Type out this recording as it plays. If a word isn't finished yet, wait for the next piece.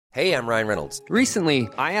Hey, I'm Ryan Reynolds. Recently,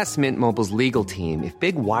 I asked Mint Mobile's legal team if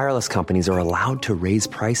big wireless companies are allowed to raise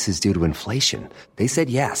prices due to inflation. They said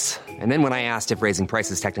yes. And then when I asked if raising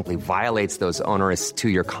prices technically violates those onerous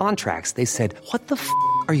two-year contracts, they said, "What the f***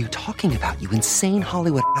 are you talking about, you insane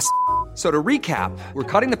Hollywood ass?" So to recap, we're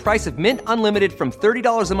cutting the price of Mint Unlimited from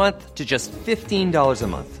 $30 a month to just $15 a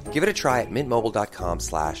month. Give it a try at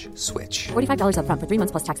mintmobile.com/switch. $45 up front for 3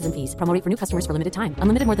 months plus taxes and fees. Promo rate for new customers for limited time.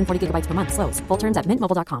 Unlimited more than 40 gigabytes per month. Slows full terms at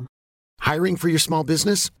mintmobile.com. Hiring for your small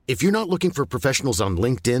business? If you're not looking for professionals on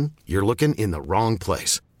LinkedIn, you're looking in the wrong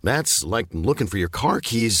place. That's like looking for your car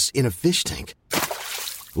keys in a fish tank.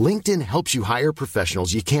 LinkedIn helps you hire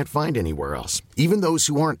professionals you can't find anywhere else, even those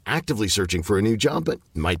who aren't actively searching for a new job but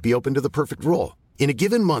might be open to the perfect role. In a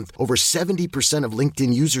given month, over 70% of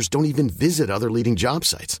LinkedIn users don't even visit other leading job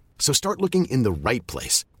sites. So start looking in the right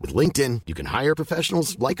place. With LinkedIn, you can hire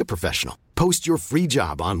professionals like a professional. Post your free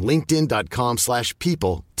job on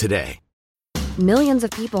linkedin.com/people today. Millions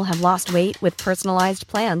of people have lost weight with personalized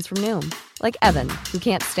plans from Noom. Like Evan, who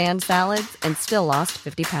can't stand salads and still lost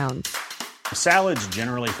 50 pounds. Salads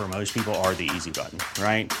generally for most people are the easy button,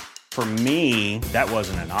 right? For me, that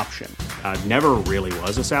wasn't an option. I never really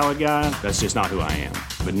was a salad guy. That's just not who I am.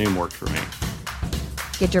 But Noom worked for me.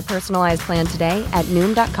 Get your personalized plan today at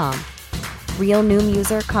Noom.com. Real Noom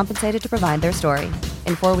user compensated to provide their story.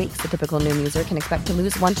 In 4 weeks, the typical Noom user can expect to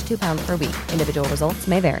lose 1 to 2 pounds per week. Individual results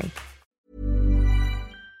may vary.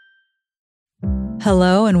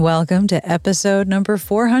 Hello and welcome to episode number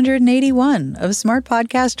 481 of Smart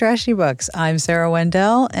Podcast Trashy Books. I'm Sarah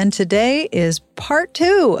Wendell, and today is part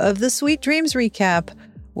 2 of the Sweet Dreams recap,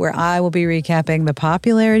 where I will be recapping The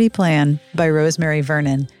Popularity Plan by Rosemary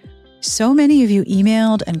Vernon. So many of you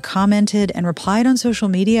emailed and commented and replied on social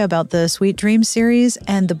media about the Sweet Dreams series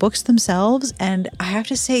and the books themselves, and I have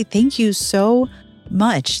to say thank you so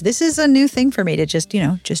much. This is a new thing for me to just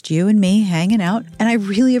you and me hanging out. And I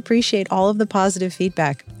really appreciate all of the positive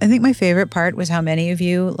feedback. I think my favorite part was how many of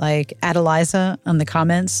you, like Adeliza on the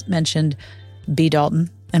comments, mentioned B. Dalton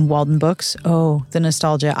and Walden Books. Oh, the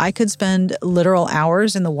nostalgia. I could spend literal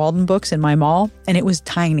hours in the Walden Books in my mall, and it was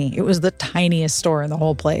tiny. It was the tiniest store in the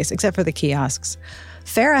whole place, except for the kiosks.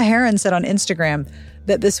 Farrah Heron said on Instagram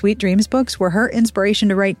that the Sweet Dreams books were her inspiration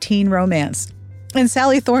to write teen romance. And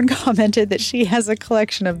Sally Thorne commented that she has a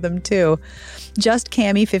collection of them too. Just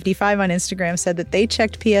Cammy55 on Instagram said that they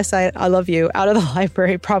checked PS I Love You out of the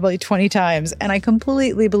library probably 20 times, and I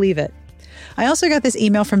completely believe it. I also got this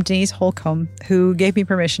email from Denise Holcomb, who gave me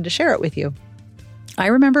permission to share it with you. I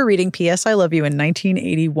remember reading PS I Love You in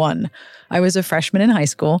 1981. I was a freshman in high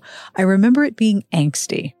school. I remember it being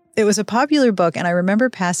angsty. It was a popular book, and I remember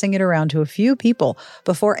passing it around to a few people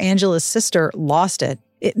before Angela's sister lost it.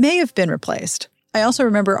 It may have been replaced. I also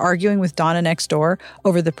remember arguing with Donna next door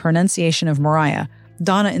over the pronunciation of Mariah.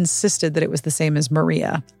 Donna insisted that it was the same as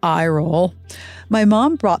Maria. Eye roll. My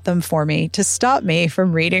mom brought them for me to stop me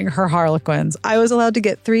from reading her Harlequins. I was allowed to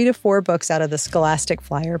get 3 to 4 books out of the Scholastic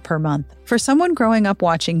Flyer per month. For someone growing up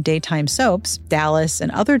watching daytime soaps, Dallas,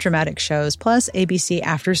 and other dramatic shows, plus ABC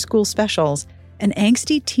after-school specials, an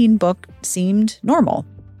angsty teen book seemed normal.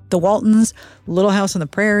 The Waltons, Little House on the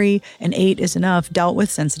Prairie, and 8 is Enough dealt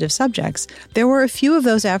with sensitive subjects. There were a few of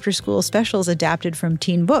those after-school specials adapted from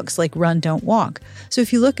teen books like Run, Don't Walk. So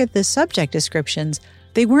if you look at the subject descriptions,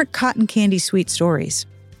 they weren't cotton candy sweet stories.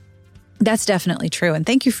 That's definitely true, and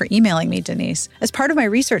thank you for emailing me, Denise. As part of my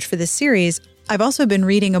research for this series, I've also been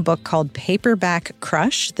reading a book called Paperback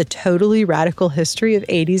Crush, The Totally Radical History of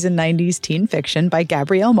 80s and 90s Teen Fiction by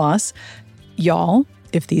Gabrielle Moss. Y'all,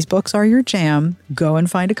 if these books are your jam, go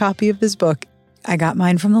and find a copy of this book. I got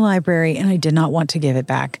mine from the library and I did not want to give it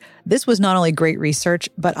back. This was not only great research,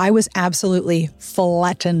 but I was absolutely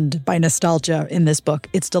flattened by nostalgia in this book.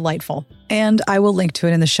 It's delightful. And I will link to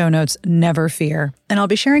it in the show notes, never fear. And I'll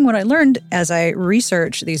be sharing what I learned as I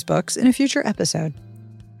research these books in a future episode.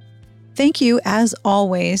 Thank you, as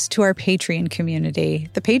always, to our Patreon community.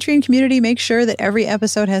 The Patreon community makes sure that every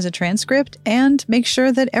episode has a transcript and makes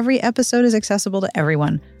sure that every episode is accessible to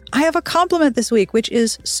everyone. I have a compliment this week, which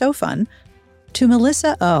is so fun, to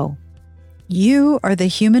Melissa O. You are the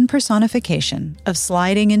human personification of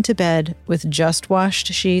sliding into bed with just washed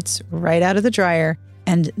sheets right out of the dryer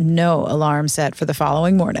and no alarm set for the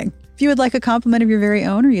following morning. If you would like a compliment of your very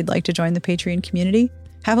own or you'd like to join the Patreon community,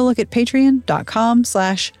 have a look at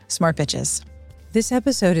patreon.com/smartbitches. This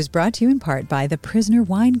episode is brought to you in part by the Prisoner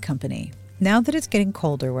Wine Company. Now that it's getting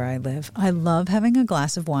colder where I live, I love having a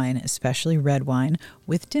glass of wine, especially red wine,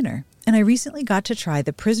 with dinner. And I recently got to try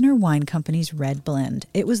the Prisoner Wine Company's red blend.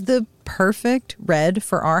 It was the perfect red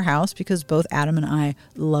for our house because both Adam and I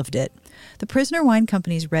loved it. The Prisoner Wine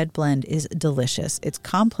Company's red blend is delicious. It's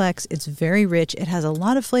complex, it's very rich, it has a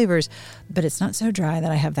lot of flavors, but it's not so dry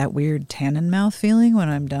that I have that weird tannin mouth feeling when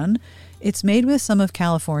I'm done. It's made with some of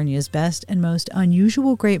California's best and most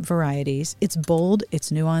unusual grape varieties. It's bold,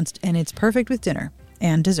 it's nuanced, and it's perfect with dinner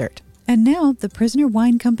and dessert. And now, the Prisoner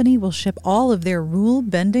Wine Company will ship all of their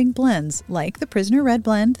rule-bending blends, like the Prisoner Red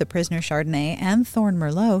Blend, the Prisoner Chardonnay, and Thorn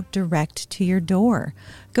Merlot, direct to your door.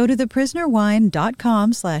 Go to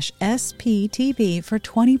theprisonerwine.com/SPTB for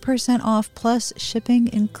 20% off plus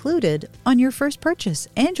shipping included on your first purchase,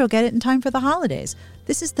 and you'll get it in time for the holidays.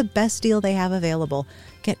 This is the best deal they have available.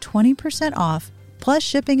 Get 20% off plus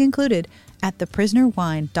shipping included at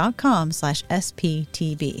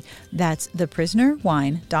theprisonerwine.com/SPTB. That's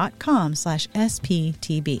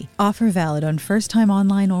theprisonerwine.com/SPTB. Offer valid on first-time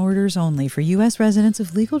online orders only for U.S. residents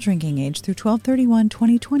of legal drinking age through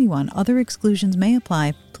 12/31/2021. Other exclusions may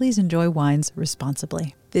apply. Please enjoy wines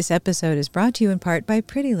responsibly. This episode is brought to you in part by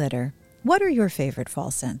Pretty Litter. What are your favorite fall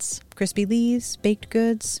scents? Crispy leaves, baked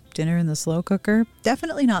goods, dinner in the slow cooker?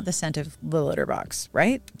 Definitely not the scent of the litter box,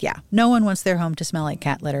 right? Yeah, no one wants their home to smell like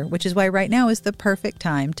cat litter, which is why right now is the perfect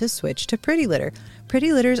time to switch to Pretty Litter.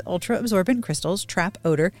 Pretty Litter's ultra-absorbent crystals trap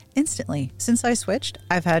odor instantly. Since I switched,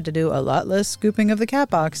 I've had to do a lot less scooping of the cat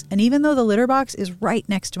box, and even though the litter box is right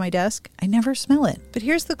next to my desk, I never smell it. But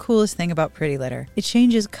here's the coolest thing about Pretty Litter. It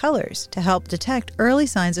changes colors to help detect early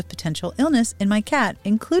signs of potential illness in my cat,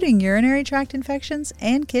 including urinary tract infections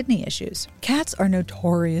and kidney issues. Cats are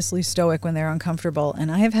notoriously stoic when they're uncomfortable, and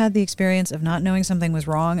I have had the experience of not knowing something was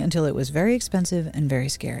wrong until it was very expensive and very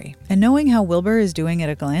scary. And knowing how Wilbur is doing at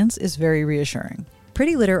a glance is very reassuring.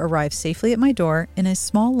 Pretty Litter arrives safely at my door in a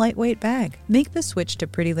small, lightweight bag. Make the switch to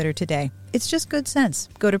Pretty Litter today. It's just good sense.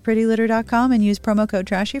 Go to prettylitter.com and use promo code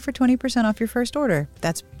TRASHY for 20% off your first order.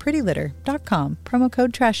 That's prettylitter.com, promo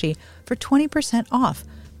code TRASHY for 20% off.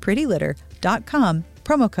 prettylitter.com,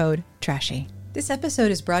 promo code TRASHY. This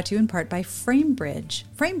episode is brought to you in part by FrameBridge.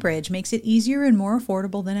 FrameBridge makes it easier and more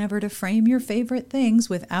affordable than ever to frame your favorite things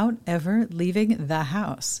without ever leaving the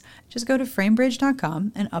house. Just go to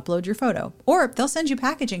framebridge.com and upload your photo, or they'll send you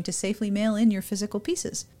packaging to safely mail in your physical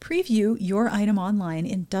pieces. Preview your item online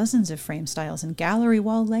in dozens of frame styles and gallery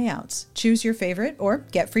wall layouts. Choose your favorite or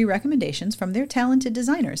get free recommendations from their talented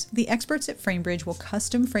designers. The experts at FrameBridge will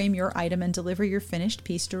custom frame your item and deliver your finished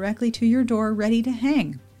piece directly to your door, ready to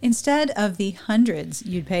hang. Instead of the hundreds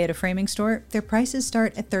you'd pay at a framing store, their prices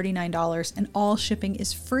start at $39 and all shipping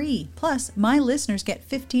is free. Plus, my listeners get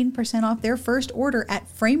 15% off their first order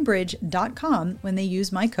at framebridge.com when they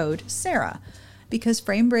use my code SARAH. Because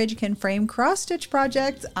FrameBridge can frame cross-stitch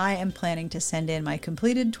projects, I am planning to send in my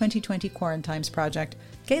completed 2020 Quarantines project.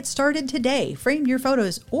 Get started today. Frame your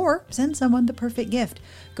photos or send someone the perfect gift.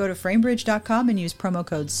 Go to framebridge.com and use promo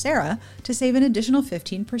code SARAH to save an additional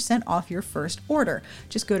 15% off your first order.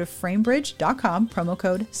 Just go to framebridge.com, promo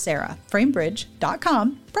code SARAH.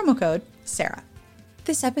 Framebridge.com, promo code SARAH.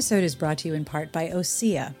 This episode is brought to you in part by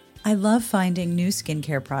Osea. I love finding new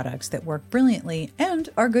skincare products that work brilliantly and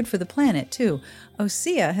are good for the planet, too.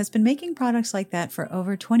 Osea has been making products like that for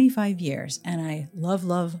over 25 years, and I love,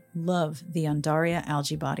 love, love the Undaria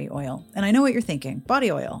Algae Body Oil. And I know what you're thinking.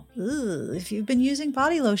 Body oil. Ugh, if you've been using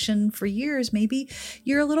body lotion for years, maybe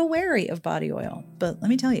you're a little wary of body oil. But let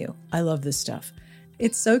me tell you, I love this stuff.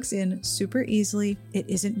 It soaks in super easily, it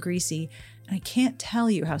isn't greasy, and I can't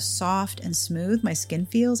tell you how soft and smooth my skin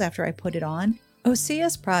feels after I put it on.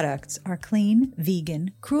 Osea's products are clean, vegan,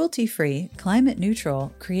 cruelty-free,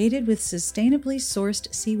 climate-neutral, created with sustainably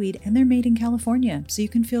sourced seaweed, and they're made in California, so you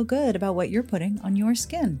can feel good about what you're putting on your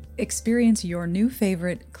skin. Experience your new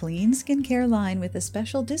favorite clean skincare line with a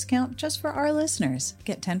special discount just for our listeners.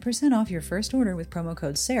 Get 10% off your first order with promo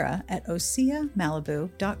code SARAH at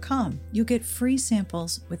OseaMalibu.com. You'll get free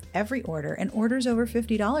samples with every order, and orders over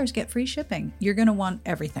 $50 get free shipping. You're going to want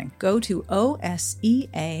everything. Go to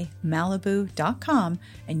OSEAMalibu.com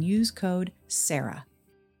and use code SARAH.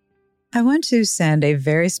 I want to send a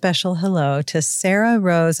very special hello to Sarah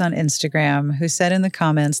Rose on Instagram, who said in the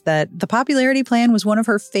comments that the popularity plan was one of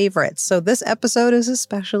her favorites. So this episode is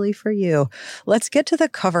especially for you. Let's get to the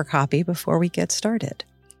cover copy before we get started.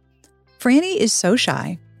 Franny is so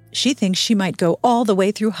shy. She thinks she might go all the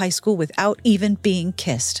way through high school without even being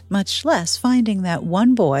kissed, much less finding that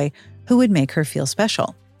one boy who would make her feel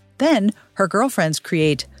special. Then her girlfriends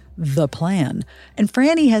create the plan, and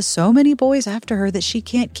Franny has so many boys after her that she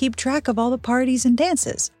can't keep track of all the parties and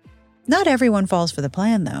dances. Not everyone falls for the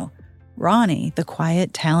plan, though. Ronnie, the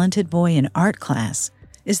quiet, talented boy in art class,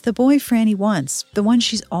 is the boy Franny wants, the one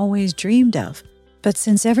she's always dreamed of. But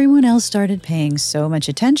since everyone else started paying so much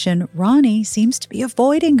attention, Ronnie seems to be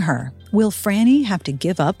avoiding her. Will Franny have to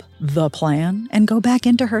give up the plan and go back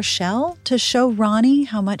into her shell to show Ronnie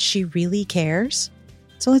how much she really cares?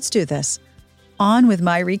 So let's do this. On with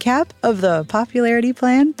my recap of The Popularity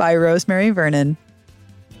Plan by Rosemary Vernon.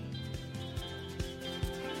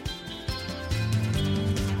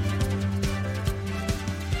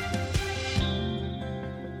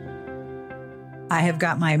 I have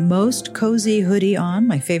got my most cozy hoodie on,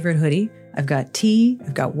 my favorite hoodie. I've got tea,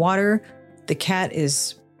 I've got water. The cat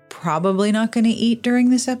is probably not going to eat during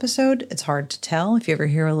this episode. It's hard to tell. If you ever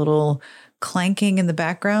hear a little clanking in the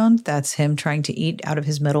background, that's him trying to eat out of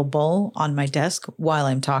his metal bowl on my desk while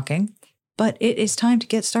I'm talking. But it is time to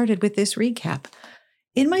get started with this recap.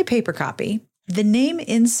 In my paper copy, the name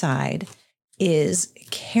inside is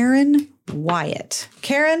Karen Wyatt.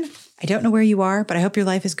 Karen, I don't know where you are, but I hope your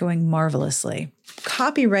life is going marvelously.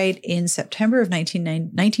 Copyright in September of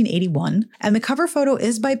 1981, and the cover photo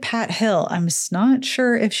is by Pat Hill. I'm not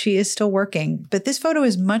sure if she is still working, but this photo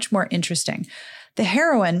is much more interesting. The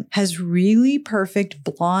heroine has really perfect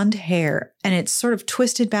blonde hair, and it's sort of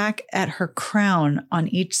twisted back at her crown on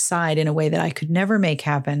each side in a way that I could never make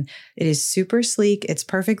happen. It is super sleek. It's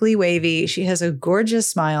perfectly wavy. She has a gorgeous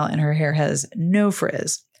smile, and her hair has no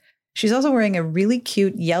frizz. She's also wearing a really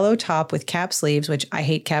cute yellow top with cap sleeves, which I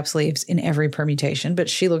hate cap sleeves in every permutation, but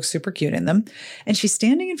she looks super cute in them. And she's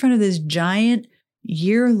standing in front of this giant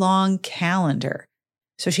year-long calendar.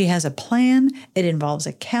 So she has a plan. It involves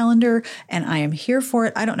a calendar, and I am here for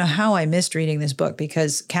it. I don't know how I missed reading this book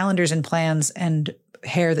because calendars and plans and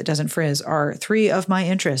hair that doesn't frizz are three of my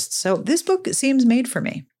interests. So this book seems made for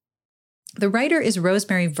me. The writer is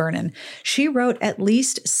Rosemary Vernon. She wrote at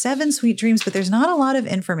least 7 sweet dreams, but there's not a lot of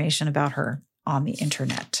information about her on the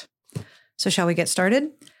internet. So shall we get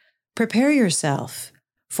started? Prepare yourself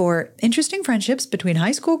for interesting friendships between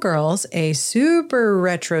high school girls, a super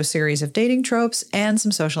retro series of dating tropes, and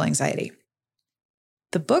some social anxiety.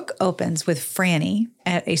 The book opens with Franny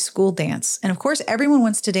at a school dance. And of course, everyone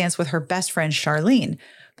wants to dance with her best friend, Charlene.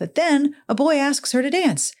 But then a boy asks her to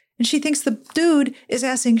dance. And she thinks the dude is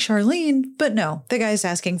asking Charlene, but no, the guy's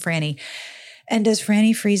asking Franny. And does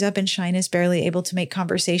Franny freeze up in shyness, barely able to make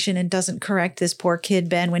conversation, and doesn't correct this poor kid,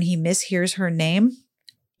 Ben, when he mishears her name?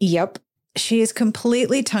 Yep. She is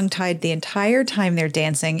completely tongue-tied the entire time they're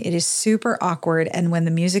dancing. It is super awkward. And when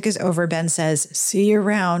the music is over, Ben says, "See you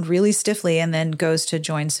around," really stiffly, and then goes to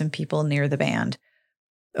join some people near the band.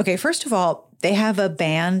 Okay, first of all, they have a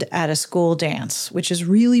band at a school dance, which is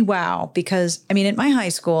really wow, because, I mean, at my high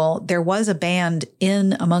school, there was a band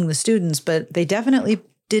in among the students, but they definitely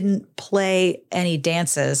didn't play any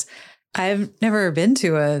dances. I've never been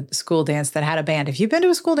to a school dance that had a band. Have you been to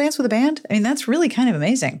a school dance with a band? I mean, that's really kind of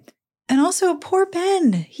amazing. And also, poor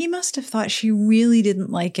Ben, he must have thought she really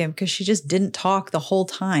didn't like him because she just didn't talk the whole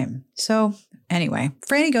time. So anyway,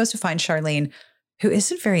 Franny goes to find Charlene, who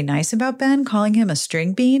isn't very nice about Ben, calling him a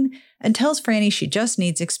string bean, and tells Franny she just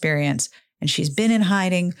needs experience, and she's been in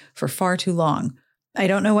hiding for far too long. I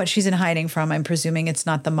don't know what she's in hiding from. I'm presuming it's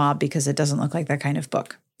not the mob because it doesn't look like that kind of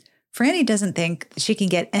book. Franny doesn't think she can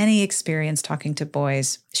get any experience talking to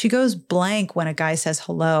boys. She goes blank when a guy says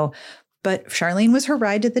hello, but Charlene was her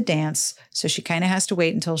ride to the dance, so she kind of has to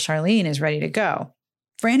wait until Charlene is ready to go.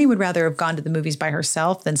 Franny would rather have gone to the movies by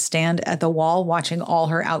herself than stand at the wall watching all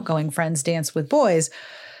her outgoing friends dance with boys.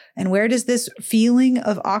 And where does this feeling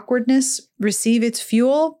of awkwardness receive its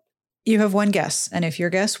fuel? You have one guess. And if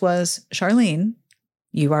your guess was Charlene,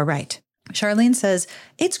 you are right. Charlene says,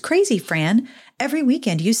 "It's crazy, Fran. Every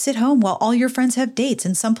weekend you sit home while all your friends have dates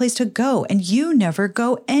and someplace to go, and you never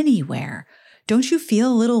go anywhere. Don't you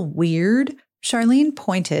feel a little weird?" Charlene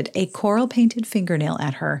pointed a coral-painted fingernail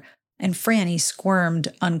at her, and Franny squirmed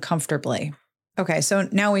uncomfortably. Okay, so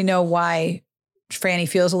now we know why Franny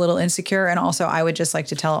feels a little insecure. And also, I would just like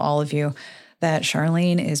to tell all of you that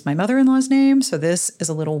Charlene is my mother-in-law's name. So this is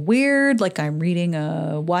a little weird, like I'm reading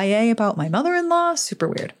a YA about my mother-in-law. Super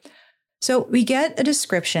weird. So we get a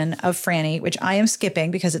description of Franny, which I am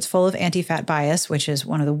skipping because it's full of anti-fat bias, which is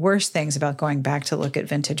one of the worst things about going back to look at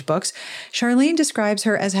vintage books. Charlene describes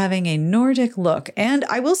her as having a Nordic look. And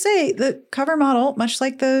I will say the cover model, much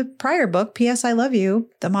like the prior book, P.S. I Love You,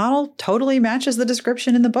 the model totally matches the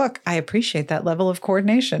description in the book. I appreciate that level of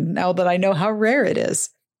coordination now that I know how rare it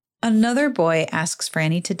is. Another boy asks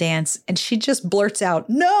Franny to dance, and she just blurts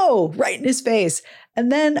out, "No!" right in his face,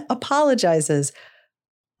 and then apologizes.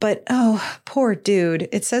 But, oh, poor dude.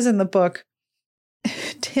 It says in the book,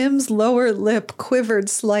 Tim's lower lip quivered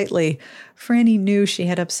slightly. Franny knew she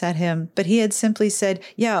had upset him, but he had simply said,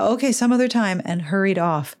 "Yeah, okay, some other time," and hurried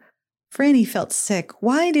off. Franny felt sick.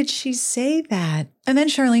 Why did she say that? And then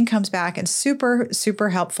Charlene comes back and super, super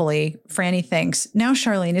helpfully, Franny thinks, now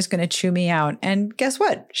Charlene is going to chew me out. And guess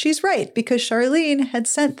what? She's right, because Charlene had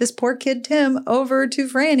sent this poor kid Tim over to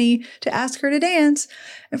Franny to ask her to dance.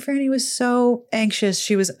 And Franny was so anxious.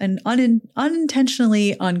 She was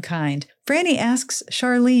unintentionally unkind. Franny asks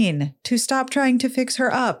Charlene to stop trying to fix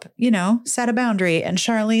her up, set a boundary. And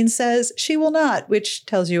Charlene says she will not, which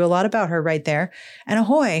tells you a lot about her right there. And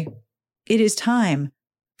ahoy, it is time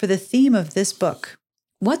for the theme of this book.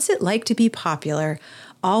 What's it like to be popular?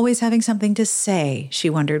 Always having something to say, she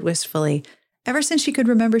wondered wistfully. Ever since she could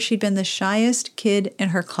remember, she'd been the shyest kid in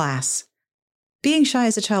her class. Being shy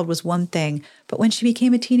as a child was one thing, but when she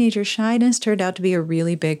became a teenager, shyness turned out to be a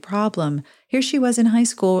really big problem. Here she was in high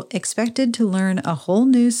school, expected to learn a whole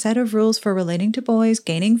new set of rules for relating to boys,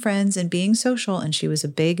 gaining friends, and being social, and she was a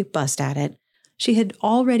big bust at it. She had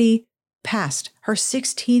already passed her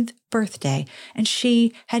 16th birthday, and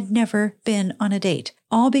she had never been on a date,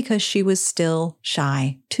 all because she was still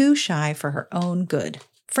shy, too shy for her own good.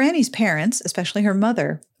 Franny's parents, especially her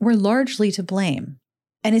mother, were largely to blame.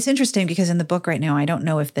 And it's interesting because in the book right now, I don't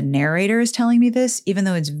know if the narrator is telling me this, even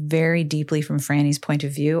though it's very deeply from Franny's point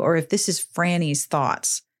of view, or if this is Franny's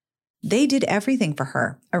thoughts. They did everything for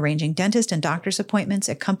her, arranging dentist and doctor's appointments,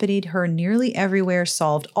 accompanied her nearly everywhere,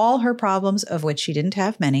 solved all her problems, of which she didn't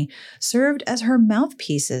have many, served as her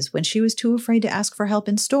mouthpieces when she was too afraid to ask for help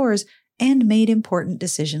in stores, and made important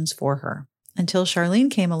decisions for her. Until Charlene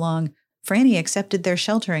came along, Franny accepted their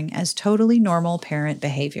sheltering as totally normal parent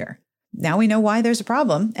behavior. Now we know why there's a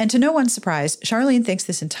problem, and to no one's surprise, Charlene thinks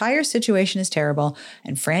this entire situation is terrible,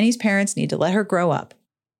 and Franny's parents need to let her grow up.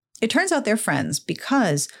 It turns out they're friends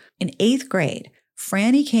because in 8th grade,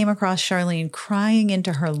 Franny came across Charlene crying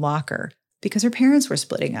into her locker because her parents were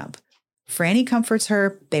splitting up. Franny comforts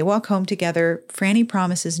her, they walk home together. Franny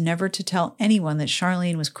promises never to tell anyone that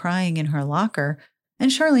Charlene was crying in her locker,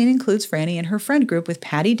 and Charlene includes Franny in her friend group with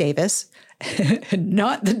Patty Davis,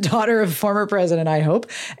 not the daughter of former president, I hope,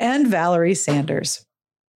 and Valerie Sanders.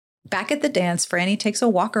 Back at the dance, Franny takes a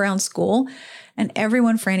walk around school, and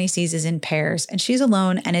everyone Franny sees is in pairs, and she's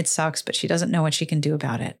alone, and it sucks, but she doesn't know what she can do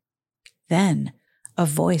about it. Then a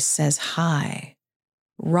voice says hi.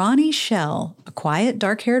 Ronnie Shell, a quiet,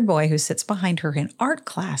 dark-haired boy who sits behind her in art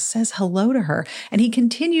class, says hello to her, and he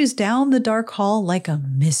continues down the dark hall like a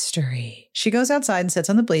mystery. She goes outside and sits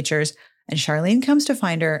on the bleachers, and Charlene comes to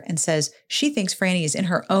find her and says she thinks Franny is in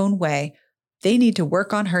her own way. They need to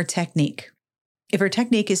work on her technique. If her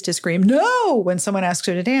technique is to scream no when someone asks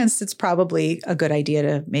her to dance, it's probably a good idea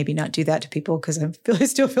to maybe not do that to people because I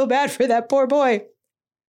still feel bad for that poor boy.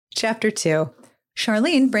 Chapter 2.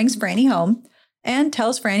 Charlene brings Franny home and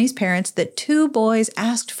tells Franny's parents that 2 boys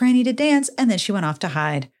asked Franny to dance, and then she went off to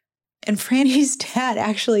hide. And Franny's dad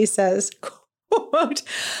actually says, quote,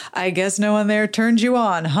 "I guess no one there turned you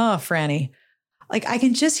on, huh, Franny?" Like, I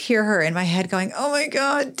can just hear her in my head going, "Oh my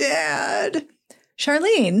God, Dad."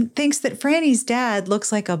 Charlene thinks that Franny's dad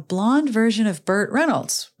looks like a blonde version of Burt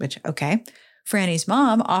Reynolds, which, okay. Franny's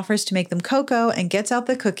mom offers to make them cocoa and gets out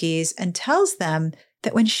the cookies and tells them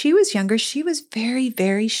that when she was younger, she was very,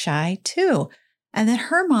 very shy too, and that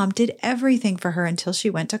her mom did everything for her until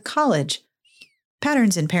she went to college.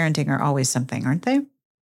 Patterns in parenting are always something, aren't they?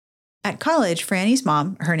 At college, Franny's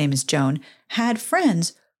mom, her name is Joan, had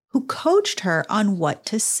friends who coached her on what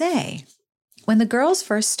to say. When the girls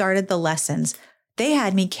first started the lessons, they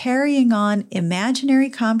had me carrying on imaginary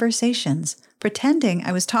conversations, pretending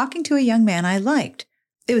I was talking to a young man I liked.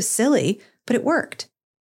 It was silly, but it worked.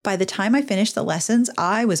 By the time I finished the lessons,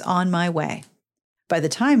 I was on my way. By the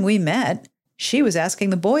time we met, she was asking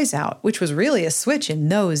the boys out, which was really a switch in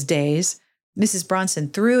those days. Mrs. Bronson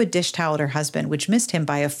threw a dish towel at her husband, which missed him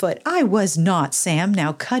by a foot. "I was not, Sam.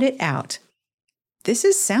 Now cut it out." This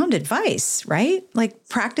is sound advice, right? Like,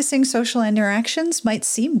 practicing social interactions might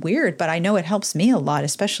seem weird, but I know it helps me a lot,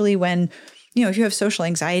 especially when, if you have social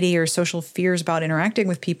anxiety or social fears about interacting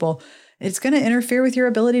with people, it's going to interfere with your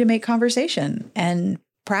ability to make conversation. And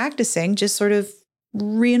practicing just sort of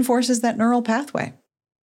reinforces that neural pathway.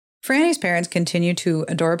 Franny's parents continue to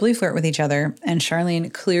adorably flirt with each other, and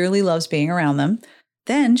Charlene clearly loves being around them.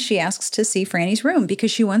 Then she asks to see Franny's room because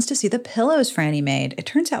she wants to see the pillows Franny made. It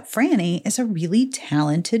turns out Franny is a really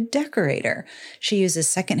talented decorator. She uses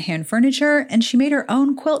secondhand furniture, and she made her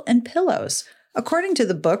own quilt and pillows. According to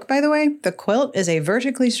the book, by the way, the quilt is a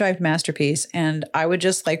vertically striped masterpiece, and I would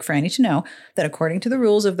just like Franny to know that according to the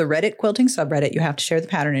rules of the Reddit quilting subreddit, you have to share the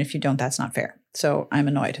pattern, and if you don't, that's not fair. So I'm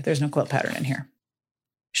annoyed. There's no quilt pattern in here.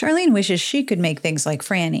 Charlene wishes she could make things like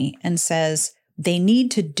Franny and says they need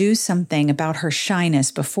to do something about her shyness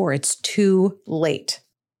before it's too late.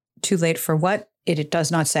 Too late for what? It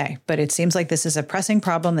does not say, but it seems like this is a pressing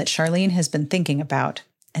problem that Charlene has been thinking about.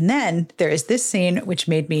 And then there is this scene which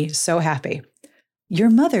made me so happy. Your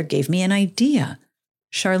mother gave me an idea.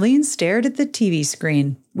 Charlene stared at the TV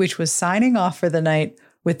screen, which was signing off for the night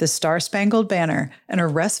with the Star-Spangled Banner and a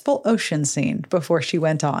restful ocean scene before she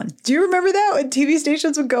went on. Do you remember that when TV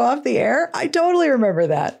stations would go off the air? I totally remember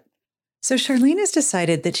that. So Charlene has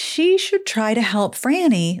decided that she should try to help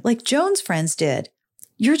Franny like Joan's friends did.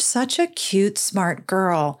 You're such a cute, smart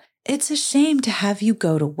girl. It's a shame to have you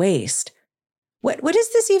go to waste. What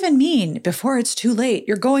does this even mean? Before it's too late,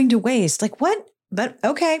 you're going to waste. Like what? But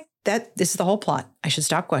okay, this is the whole plot. I should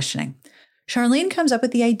stop questioning. Charlene comes up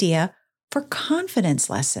with the idea for confidence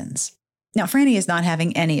lessons. Now, Franny is not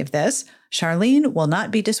having any of this. Charlene will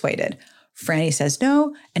not be dissuaded. Franny says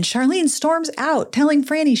no, and Charlene storms out, telling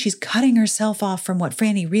Franny she's cutting herself off from what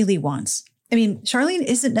Franny really wants. I mean, Charlene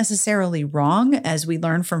isn't necessarily wrong, as we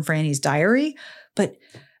learn from Franny's diary, but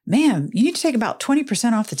ma'am, you need to take about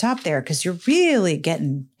 20% off the top there because you're really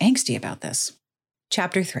getting angsty about this.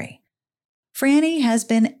 Chapter 3. Franny has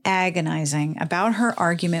been agonizing about her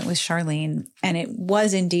argument with Charlene, and it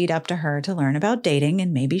was indeed up to her to learn about dating,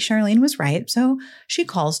 and maybe Charlene was right, so she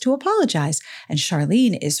calls to apologize, and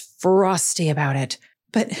Charlene is frosty about it.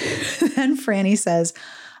 But then Franny says,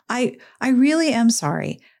 I really am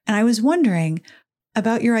sorry, and I was wondering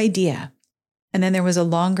about your idea. And then there was a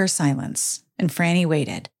longer silence, and Franny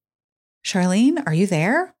waited. Charlene, are you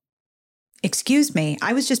there? Excuse me,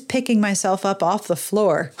 I was just picking myself up off the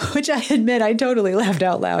floor, which I admit I totally laughed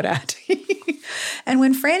out loud at. And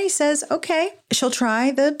when Franny says, okay, she'll try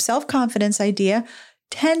the self-confidence idea,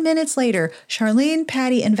 10 minutes later, Charlene,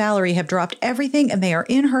 Patty, and Valerie have dropped everything and they are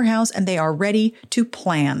in her house and they are ready to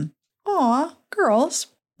plan. Aw, girls.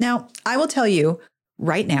 Now, I will tell you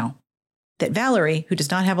right now that Valerie, who does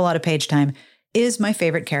not have a lot of page time, is my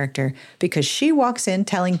favorite character because she walks in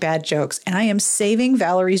telling bad jokes, and I am saving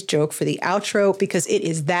Valerie's joke for the outro because it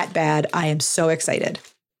is that bad. I am so excited.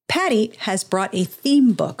 Patty has brought a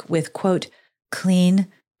theme book with, quote, clean,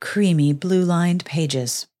 creamy, blue-lined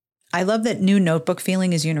pages. I love that new notebook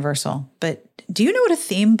feeling is universal, but do you know what a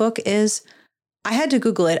theme book is? I had to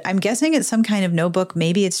Google it. I'm guessing it's some kind of notebook.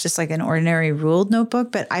 Maybe it's just like an ordinary ruled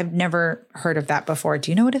notebook, but I've never heard of that before. Do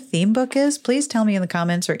you know what a theme book is? Please tell me in the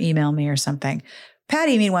comments or email me or something.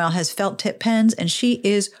 Patty, meanwhile, has felt tip pens and she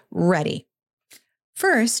is ready.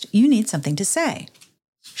 First, you need something to say.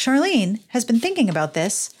 Charlene has been thinking about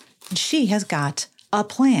this and she has got a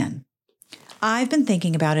plan. I've been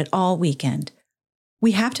thinking about it all weekend.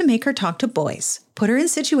 We have to make her talk to boys, put her in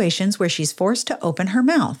situations where she's forced to open her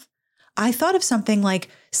mouth. I thought of something like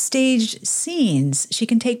staged scenes she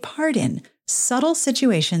can take part in, subtle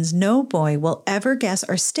situations no boy will ever guess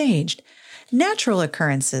are staged, natural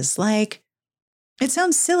occurrences like, it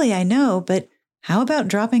sounds silly, I know, but how about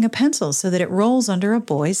dropping a pencil so that it rolls under a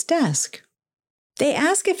boy's desk? They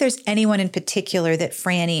ask if there's anyone in particular that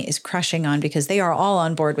Franny is crushing on because they are all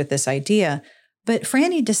on board with this idea, but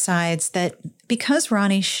Franny decides that because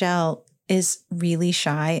Ronnie Shell is really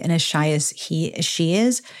shy and as shy as she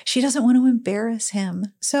is, she doesn't want to embarrass him.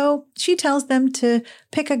 So she tells them to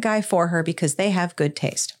pick a guy for her because they have good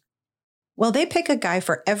taste. Well, they pick a guy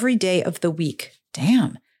for every day of the week.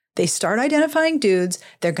 Damn. They start identifying dudes.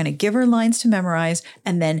 They're going to give her lines to memorize.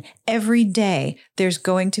 And then every day there's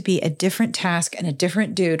going to be a different task and a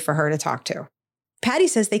different dude for her to talk to. Patty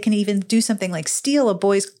says they can even do something like steal a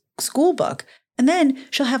boy's school book. And then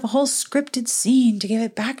she'll have a whole scripted scene to give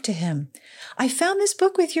it back to him. I found this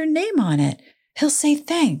book with your name on it. He'll say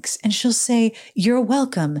thanks, and she'll say, you're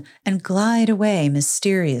welcome, and glide away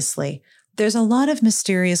mysteriously. There's a lot of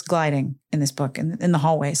mysterious gliding in this book, in the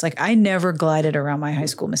hallways. Like, I never glided around my high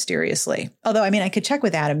school mysteriously. Although, I mean, I could check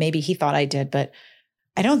with Adam. Maybe he thought I did, but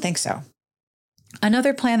I don't think so.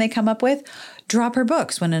 Another plan they come up with, drop her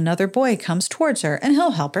books when another boy comes towards her, and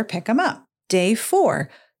he'll help her pick them up. Day 4.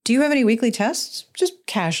 Do you have any weekly tests? Just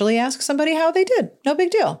casually ask somebody how they did. No big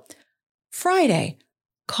deal. Friday,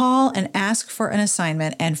 call and ask for an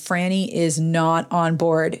assignment, and Franny is not on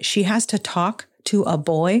board. She has to talk to a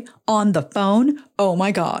boy on the phone. Oh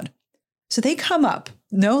my God. So they come up,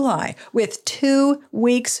 no lie, with 2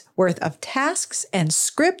 weeks worth of tasks and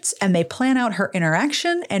scripts, and they plan out her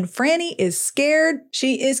interaction, and Franny is scared.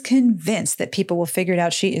 She is convinced that people will figure it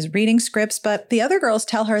out. She is reading scripts, but the other girls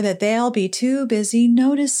tell her that they'll be too busy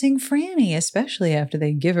noticing Franny, especially after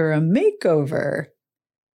they give her a makeover.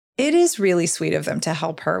 It is really sweet of them to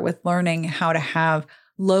help her with learning how to have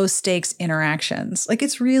low stakes interactions. Like,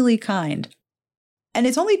 it's really kind. And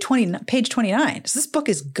it's only page 29, so this book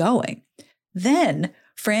is going. Then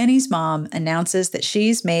Franny's mom announces that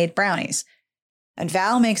she's made brownies. And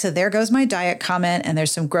Val makes a "there goes my diet" comment, and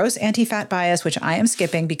there's some gross anti-fat bias, which I am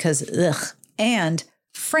skipping because ugh. And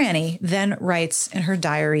Franny then writes in her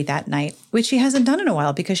diary that night, which she hasn't done in a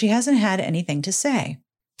while because she hasn't had anything to say.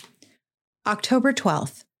 October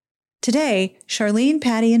 12th. Today, Charlene,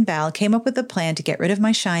 Patty, and Val came up with a plan to get rid of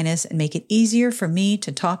my shyness and make it easier for me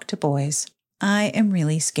to talk to boys. I am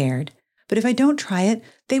really scared. But if I don't try it,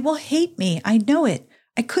 they will hate me. I know it.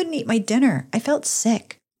 I couldn't eat my dinner. I felt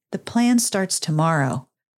sick. The plan starts tomorrow.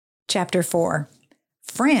 Chapter 4.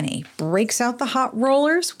 Franny breaks out the hot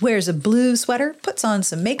rollers, wears a blue sweater, puts on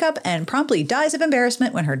some makeup, and promptly dies of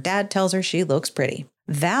embarrassment when her dad tells her she looks pretty.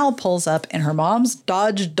 Val pulls up in her mom's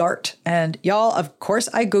Dodge Dart. And y'all, of course,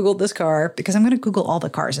 I Googled this car because I'm going to Google all the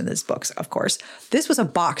cars in this book, of course. This was a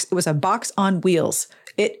box. It was a box on wheels.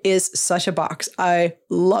 It is such a box. I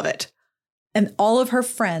love it. And all of her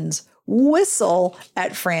friends whistle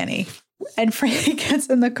at Franny. And Franny gets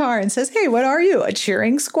in the car and says, "Hey, what are you, a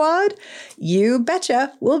cheering squad? You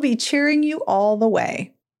betcha. We'll be cheering you all the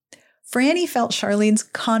way." Franny felt Charlene's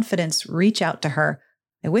confidence reach out to her.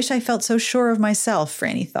 I wish I felt so sure of myself,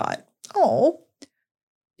 Franny thought. Oh.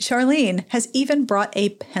 Charlene has even brought a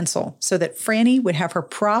pencil so that Franny would have her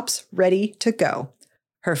props ready to go.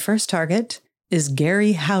 Her first target is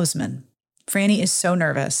Gary Hausman. Franny is so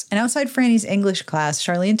nervous. And outside Franny's English class,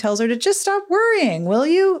 Charlene tells her to just stop worrying, will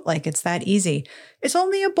you? Like it's that easy. It's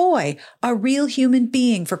only a boy, a real human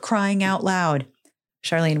being, for crying out loud.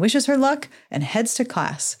 Charlene wishes her luck and heads to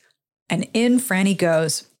class. And in Franny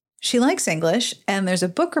goes. She likes English, and there's a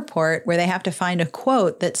book report where they have to find a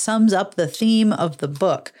quote that sums up the theme of the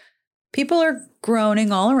book. People are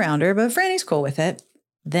groaning all around her, but Franny's cool with it.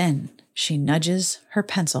 Then she nudges her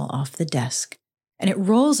pencil off the desk, and it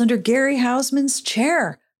rolls under Gary Hausman's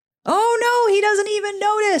chair. Oh no, he doesn't even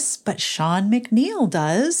notice, but Sean McNeil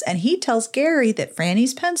does, and he tells Gary that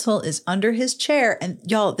Franny's pencil is under his chair. And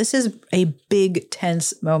y'all, this is a big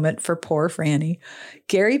tense moment for poor Franny.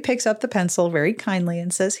 Gary picks up the pencil very kindly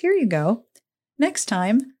and says, "Here you go. Next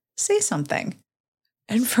time, say something."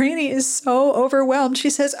 And Franny is so overwhelmed. She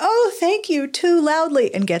says, "Oh, thank you," too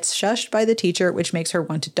loudly, and gets shushed by the teacher, which makes her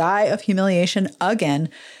want to die of humiliation again.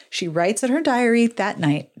 She writes in her diary that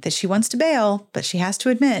night that she wants to bail, but she has to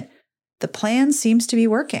admit the plan seems to be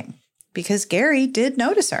working because Gary did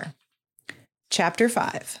notice her. Chapter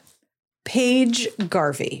 5. Paige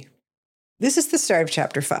Garvey. This is the start of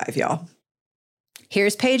Chapter 5, y'all.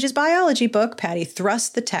 Here's Paige's biology book. Patty thrusts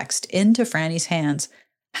the text into Franny's hands.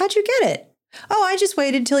 "How'd you get it?" "Oh, I just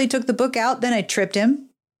waited till he took the book out, then I tripped him."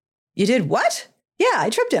 "You did what?" "Yeah, I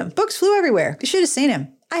tripped him. Books flew everywhere. You should have seen him.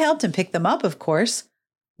 I helped him pick them up, of course."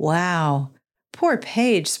 Wow. Poor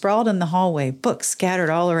Paige sprawled in the hallway, books scattered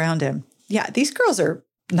all around him. Yeah, these girls are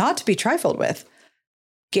not to be trifled with.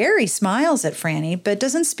 Gary smiles at Franny, but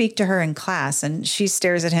doesn't speak to her in class, and she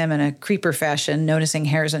stares at him in a creeper fashion, noticing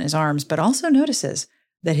hairs on his arms, but also notices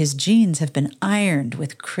that his jeans have been ironed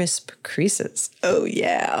with crisp creases. Oh,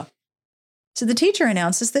 yeah. So the teacher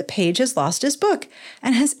announces that Paige has lost his book,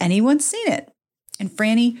 and has anyone seen it? And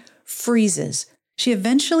Franny freezes. She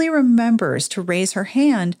eventually remembers to raise her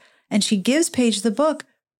hand, and she gives Paige the book,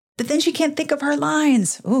 but then she can't think of her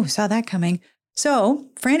lines. Ooh, saw that coming. So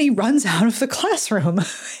Franny runs out of the classroom,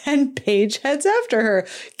 and Paige heads after her,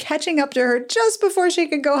 catching up to her just before she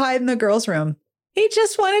could go hide in the girls' room. He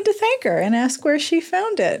just wanted to thank her and ask where she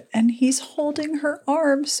found it, and he's holding her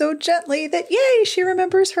arm so gently that, yay, she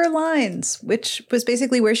remembers her lines, which was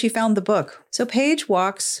basically where she found the book. So Paige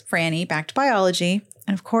walks Franny back to biology,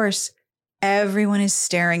 and of course, everyone is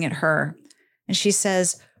staring at her, and she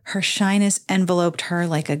says her shyness enveloped her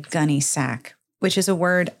like a gunny sack, which is a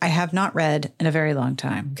word I have not read in a very long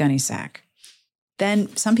time, gunny sack.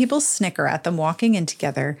 Then some people snicker at them walking in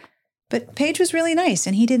together, but Paige was really nice,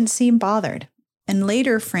 and he didn't seem bothered. And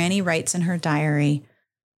later, Franny writes in her diary,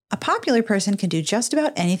 "A popular person can do just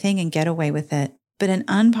about anything and get away with it, but an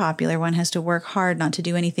unpopular one has to work hard not to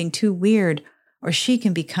do anything too weird, or she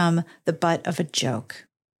can become the butt of a joke."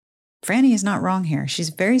 Franny is not wrong here. She's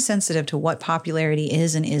very sensitive to what popularity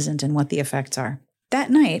is and isn't and what the effects are. That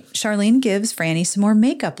night, Charlene gives Franny some more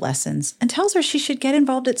makeup lessons and tells her she should get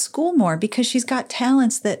involved at school more because she's got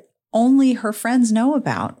talents that only her friends know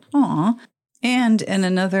about. Aw. And in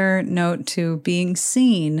another note to being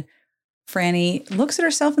seen, Franny looks at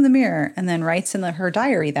herself in the mirror and then writes in her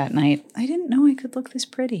diary that night, "I didn't know I could look this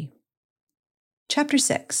pretty." Chapter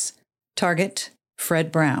 6. Target,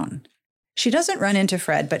 Fred Brown. She doesn't run into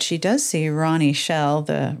Fred, but she does see Ronnie Shell,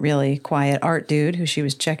 the really quiet art dude who she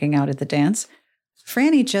was checking out at the dance.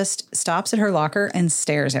 Franny just stops at her locker and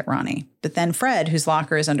stares at Ronnie. But then Fred, whose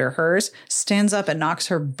locker is under hers, stands up and knocks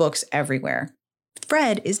her books everywhere.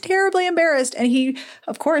 Fred is terribly embarrassed, and he,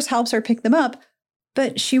 of course, helps her pick them up,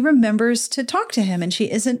 but she remembers to talk to him, and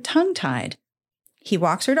she isn't tongue-tied. He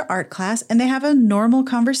walks her to art class, and they have a normal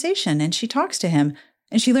conversation, and she talks to him,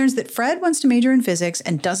 and she learns that Fred wants to major in physics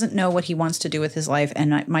and doesn't know what he wants to do with his life,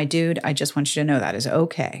 and my dude, I just want you to know that is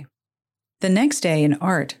okay. The next day in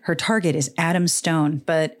art, her target is Adam Stone,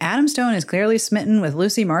 but Adam Stone is clearly smitten with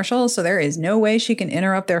Lucy Marshall, so there is no way she can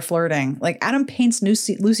interrupt their flirting. Like, Adam paints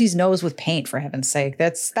Lucy's nose with paint, for heaven's sake.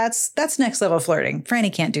 That's next level flirting.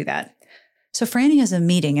 Franny can't do that. So Franny has a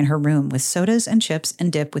meeting in her room with sodas and chips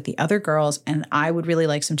and dip with the other girls, and I would really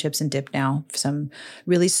like some chips and dip now, some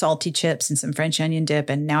really salty chips and some French onion dip,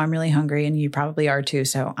 and now I'm really hungry, and you probably are too,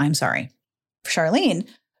 so I'm sorry. Charlene,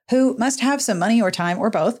 who must have some money or time or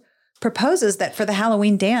both, proposes that for the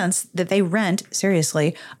Halloween dance that they rent,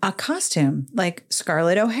 seriously, a costume like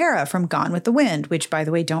Scarlett O'Hara from Gone with the Wind, which, by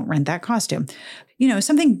the way, don't rent that costume. You know,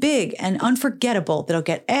 something big and unforgettable that'll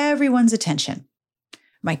get everyone's attention.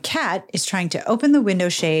 My cat is trying to open the window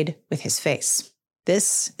shade with his face.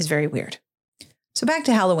 This is very weird. So back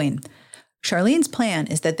to Halloween. Charlene's plan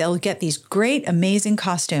is that they'll get these great, amazing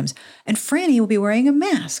costumes, and Franny will be wearing a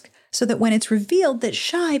mask so that when it's revealed that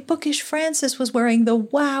shy, bookish Frances was wearing the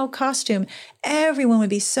wow costume, everyone would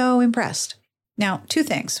be so impressed. Now, two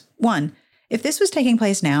things. One, if this was taking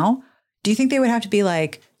place now, do you think they would have to be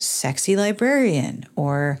like sexy librarian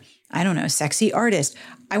or, I don't know, sexy artist?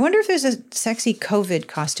 I wonder if there's a sexy COVID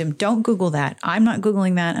costume. Don't Google that. I'm not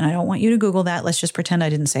Googling that, and I don't want you to Google that. Let's just pretend I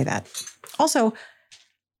didn't say that. Also,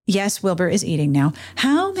 yes, Wilbur is eating now.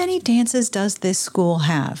 How many dances does this school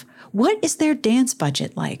have? What is their dance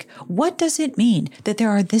budget like? What does it mean that there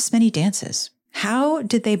are this many dances? How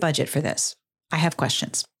did they budget for this? I have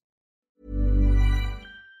questions.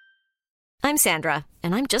 I'm Sandra,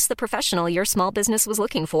 and I'm just the professional your small business was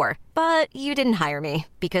looking for. But you didn't hire me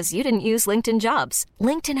because you didn't use LinkedIn Jobs.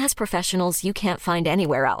 LinkedIn has professionals you can't find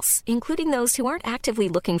anywhere else, including those who aren't actively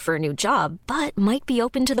looking for a new job, but might be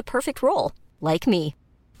open to the perfect role, like me.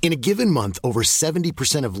 In a given month, over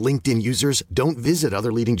 70% of LinkedIn users don't visit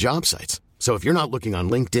other leading job sites. So if you're not looking on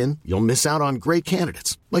LinkedIn, you'll miss out on great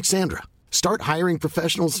candidates like Sandra. Start hiring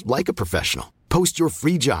professionals like a professional. Post your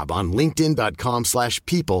free job on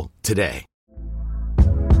linkedin.com/people today.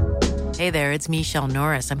 Hey there, it's Michelle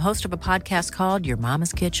Norris. I'm host of a podcast called Your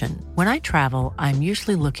Mama's Kitchen. When I travel, I'm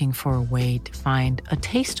usually looking for a way to find a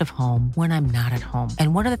taste of home when I'm not at home.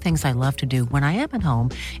 And one of the things I love to do when I am at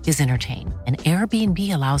home is entertain. And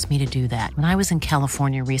Airbnb allows me to do that. When I was in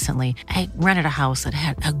California recently, I rented a house that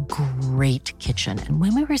had a great kitchen. And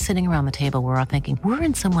when we were sitting around the table, we're all thinking, we're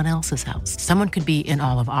in someone else's house. Someone could be in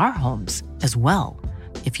all of our homes as well.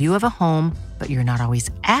 If you have a home, but you're not always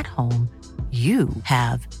at home, you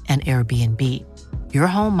have an Airbnb. Your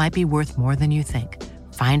home might be worth more than you think.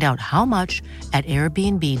 Find out how much at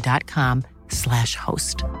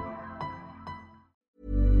airbnb.com/host.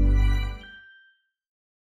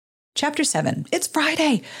 Chapter 7. It's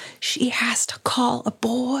Friday. She has to call a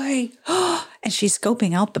boy. And she's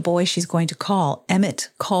scoping out the boy she's going to call, Emmett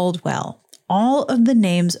Caldwell. All of the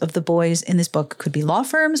names of the boys in this book could be law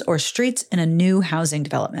firms or streets in a new housing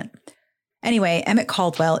development. Anyway, Emmett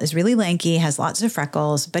Caldwell is really lanky, has lots of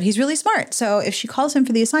freckles, but he's really smart. So if she calls him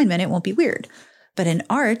for the assignment, it won't be weird. But in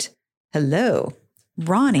art, hello,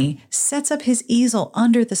 Ronnie sets up his easel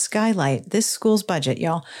under the skylight, this school's budget,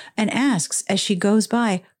 y'all, and asks as she goes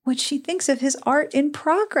by what she thinks of his art in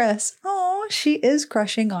progress. Oh, she is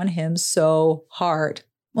crushing on him so hard.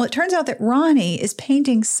 Well, it turns out that Ronnie is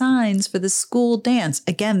painting signs for the school dance.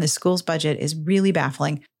 Again, the school's budget is really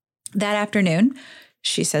baffling. That afternoon,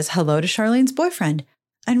 she says hello to Charlene's boyfriend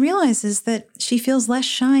and realizes that she feels less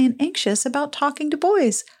shy and anxious about talking to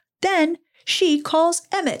boys. Then she calls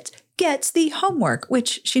Emmett, gets the homework,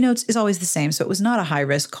 which she notes is always the same, so it was not a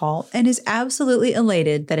high-risk call, and is absolutely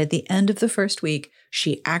elated that at the end of the first week,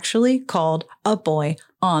 she actually called a boy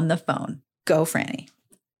on the phone. Go, Franny.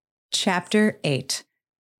 Chapter 8.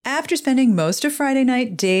 After spending most of Friday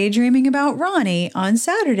night daydreaming about Ronnie, on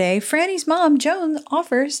Saturday, Franny's mom, Joan,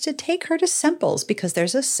 offers to take her to Semple's because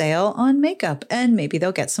there's a sale on makeup and maybe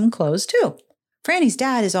they'll get some clothes too. Franny's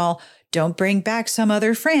dad is all, don't bring back some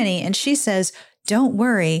other Franny, and she says, don't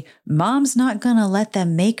worry, Mom's not gonna let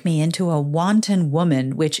them make me into a wanton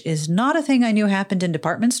woman, which is not a thing I knew happened in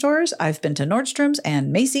department stores. I've been to Nordstrom's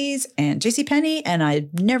and Macy's and JCPenney, and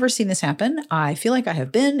I've never seen this happen. I feel like I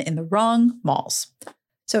have been in the wrong malls.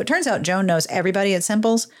 So it turns out Joan knows everybody at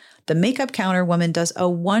Semple's. The makeup counter woman does a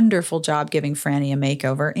wonderful job giving Franny a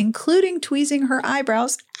makeover, including tweezing her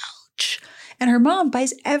eyebrows. Ouch! And her mom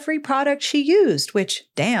buys every product she used, which,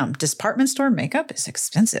 damn, department store makeup is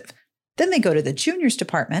expensive. Then they go to the juniors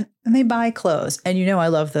department and they buy clothes. And you know I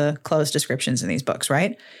love the clothes descriptions in these books,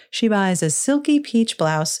 right? She buys a silky peach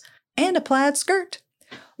blouse and a plaid skirt.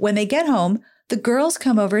 When they get home, the girls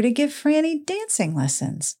come over to give Franny dancing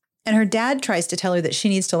lessons. And her dad tries to tell her that she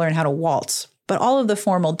needs to learn how to waltz. But all of the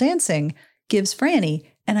formal dancing gives Franny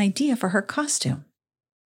an idea for her costume.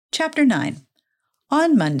 Chapter 9.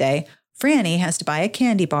 On Monday, Franny has to buy a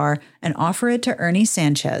candy bar and offer it to Ernie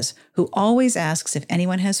Sanchez, who always asks if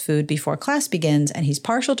anyone has food before class begins, and he's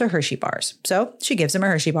partial to Hershey bars. So she gives him a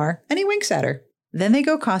Hershey bar, and he winks at her. Then they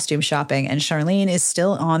go costume shopping, and Charlene is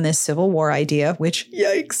still on this Civil War idea, which,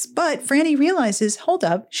 yikes. But Franny realizes, hold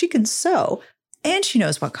up, she can sew, and she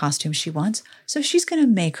knows what costume she wants, so she's going to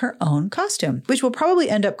make her own costume, which will probably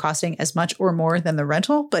end up costing as much or more than the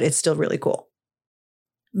rental, but it's still really cool.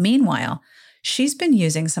 Meanwhile, she's been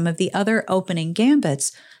using some of the other opening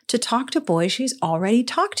gambits to talk to boys she's already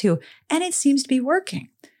talked to, and it seems to be working.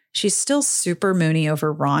 She's still super moony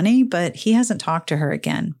over Ronnie, but he hasn't talked to her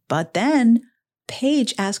again. But then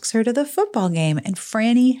Paige asks her to the football game, and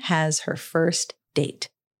Franny has her first date.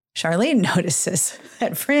 Charlene notices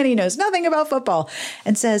that Franny knows nothing about football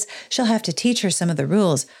and says she'll have to teach her some of the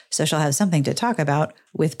rules so she'll have something to talk about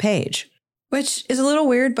with Paige, which is a little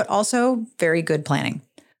weird, but also very good planning.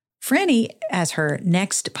 Franny, as her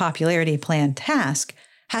next popularity plan task,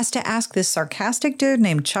 has to ask this sarcastic dude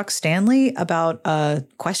named Chuck Stanley about a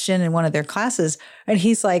question in one of their classes. And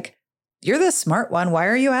he's like, "You're the smart one. Why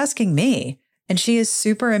are you asking me?" And she is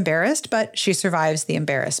super embarrassed, but she survives the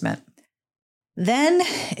embarrassment. Then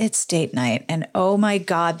it's date night. And oh my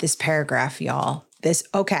God, this paragraph, y'all.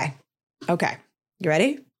 Okay. You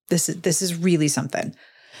ready? This is really something.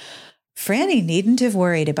 Franny needn't have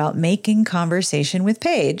worried about making conversation with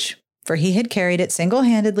Paige, for he had carried it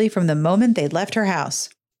single-handedly from the moment they'd left her house.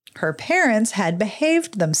 Her parents had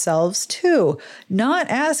behaved themselves too, not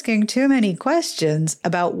asking too many questions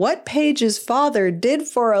about what Paige's father did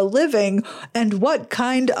for a living and what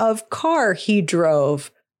kind of car he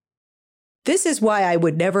drove. This is why I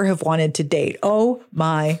would never have wanted to date. Oh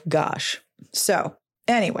my gosh. So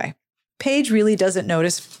anyway, Paige really doesn't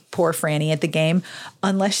notice poor Franny at the game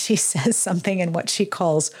unless she says something in what she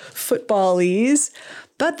calls footballese.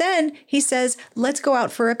 But then he says, let's go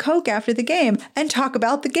out for a Coke after the game and talk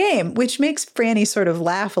about the game, which makes Franny sort of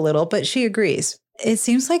laugh a little, but she agrees. It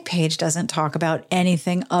seems like Paige doesn't talk about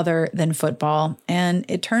anything other than football. And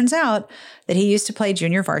it turns out that he used to play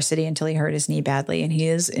junior varsity until he hurt his knee badly. And he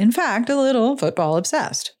is, in fact, a little football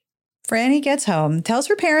obsessed. Franny gets home, tells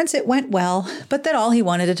her parents it went well, but that all he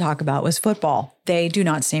wanted to talk about was football. They do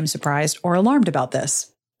not seem surprised or alarmed about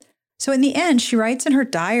this. So in the end, she writes in her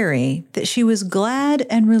diary that she was glad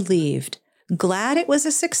and relieved, glad it was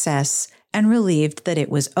a success and relieved that it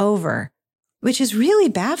was over. Which is really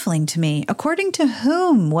baffling to me. According to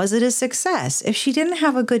whom was it a success? If she didn't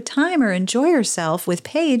have a good time or enjoy herself with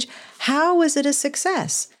Paige, how was it a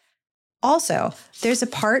success? Also, there's a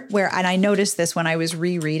part where, and I noticed this when I was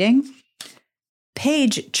rereading,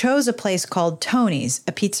 Paige chose a place called Tony's,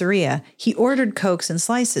 a pizzeria. He ordered Cokes and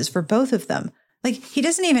slices for both of them. Like, he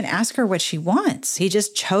doesn't even ask her what she wants. He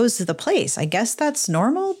just chose the place. I guess that's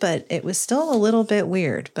normal, but it was still a little bit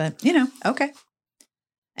weird. But, okay.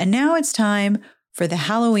 And now it's time for the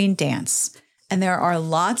Halloween dance. And there are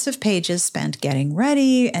lots of pages spent getting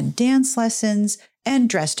ready and dance lessons and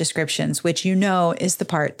dress descriptions, which is the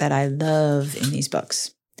part that I love in these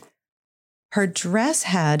books. Her dress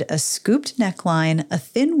had a scooped neckline, a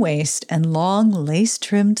thin waist, and long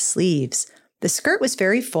lace-trimmed sleeves. The skirt was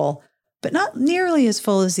very full, but not nearly as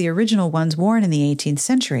full as the original ones worn in the 18th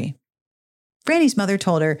century. Franny's mother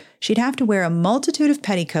told her she'd have to wear a multitude of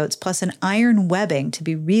petticoats plus an iron webbing to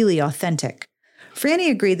be really authentic.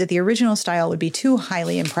 Franny agreed that the original style would be too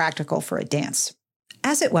highly impractical for a dance.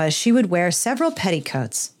 As it was, she would wear several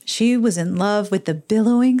petticoats. She was in love with the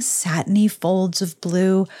billowing, satiny folds of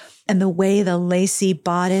blue and the way the lacy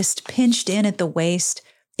bodice pinched in at the waist.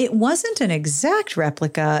 It wasn't an exact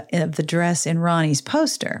replica of the dress in Ronnie's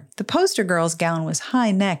poster. The poster girl's gown was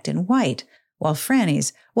high-necked and white, while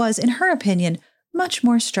Franny's was, in her opinion, much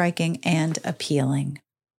more striking and appealing.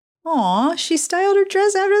 Aw, she styled her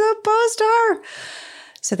dress after the poster!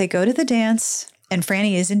 So they go to the dance, and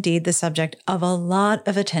Franny is indeed the subject of a lot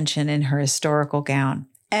of attention in her historical gown.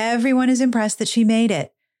 Everyone is impressed that she made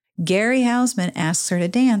it. Gary Houseman asks her to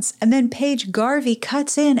dance, and then Paige Garvey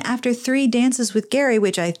cuts in after 3 dances with Gary,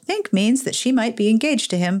 which I think means that she might be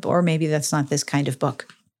engaged to him, or maybe that's not this kind of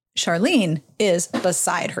book. Charlene is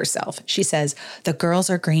beside herself. She says, the girls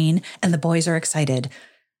are green and the boys are excited.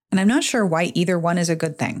 And I'm not sure why either one is a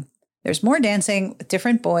good thing. There's more dancing with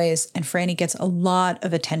different boys, and Franny gets a lot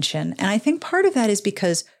of attention. And I think part of that is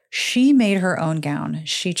because She made her own gown.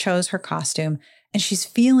 She chose her costume, and she's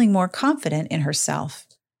feeling more confident in herself.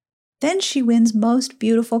 Then she wins Most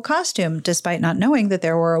Beautiful Costume, despite not knowing that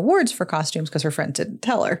there were awards for costumes because her friend didn't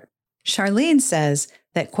tell her. Charlene says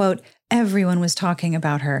that, quote, everyone was talking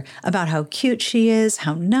about her, about how cute she is,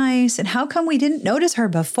 how nice, and how come we didn't notice her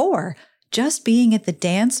before? Just being at the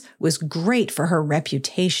dance was great for her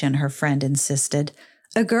reputation, her friend insisted.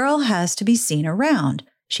 A girl has to be seen around.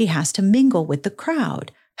 She has to mingle with the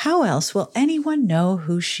crowd. How else will anyone know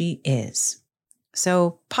who she is?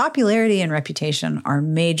 So popularity and reputation are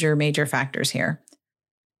major, major factors here.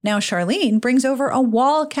 Now, Charlene brings over a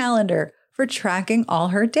wall calendar for tracking all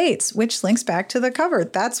her dates, which links back to the cover.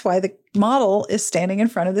 That's why the model is standing in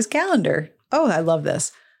front of this calendar. Oh, I love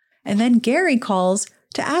this. And then Gary calls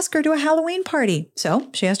to ask her to a Halloween party, so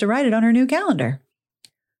she has to write it on her new calendar.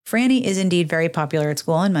 Franny is indeed very popular at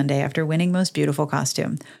school on Monday after winning Most Beautiful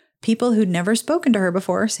Costume. People who'd never spoken to her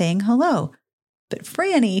before are saying hello. But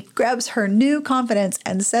Franny grabs her new confidence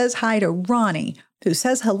and says hi to Ronnie, who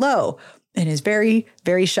says hello and is very,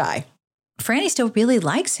 very shy. Franny still really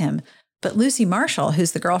likes him, but Lucy Marshall,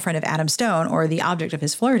 who's the girlfriend of Adam Stone, or the object of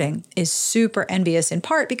his flirting, is super envious in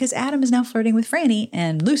part because Adam is now flirting with Franny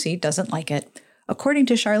and Lucy doesn't like it. According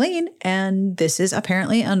to Charlene, and this is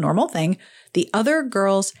apparently a normal thing, the other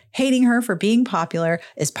girls hating her for being popular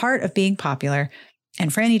is part of being popular,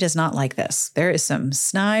 and Franny does not like this. There is some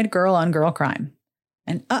snide girl-on-girl crime.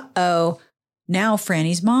 And now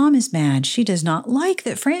Franny's mom is mad. She does not like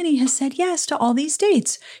that Franny has said yes to all these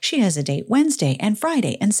dates. She has a date Wednesday and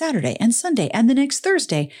Friday and Saturday and Sunday and the next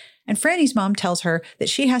Thursday. And Franny's mom tells her that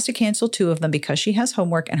she has to cancel 2 of them because she has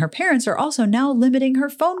homework, and her parents are also now limiting her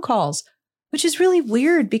phone calls, which is really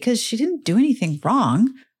weird because she didn't do anything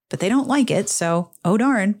wrong, but they don't like it, so oh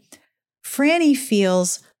darn. Franny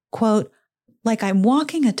feels, quote, like I'm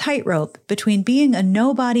walking a tightrope between being a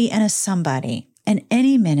nobody and a somebody, and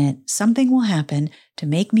any minute something will happen to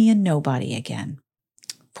make me a nobody again.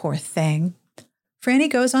 Poor thing. Franny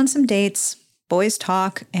goes on some dates, boys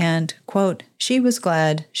talk, and, quote, she was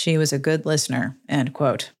glad she was a good listener, end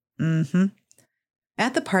quote.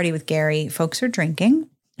 At the party with Gary, folks are drinking.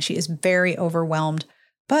 She is very overwhelmed,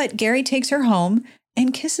 but Gary takes her home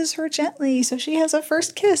and kisses her gently, so she has a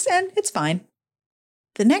first kiss, and it's fine.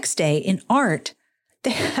 The next day in art, they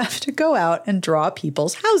have to go out and draw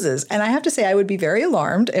people's houses. And I have to say, I would be very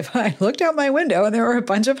alarmed if I looked out my window and there were a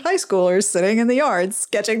bunch of high schoolers sitting in the yard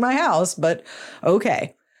sketching my house, but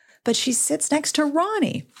okay. But she sits next to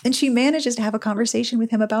Ronnie, and she manages to have a conversation with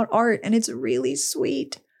him about art, and it's really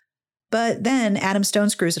sweet. But then Adam Stone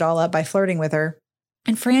screws it all up by flirting with her.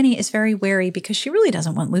 And Franny is very wary because she really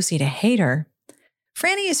doesn't want Lucy to hate her.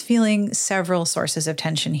 Franny is feeling several sources of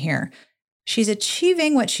tension here. She's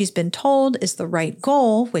achieving what she's been told is the right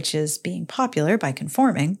goal, which is being popular by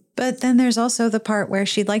conforming. But then there's also the part where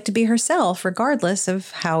she'd like to be herself, regardless of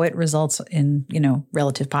how it results in,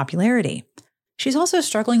 relative popularity. She's also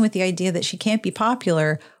struggling with the idea that she can't be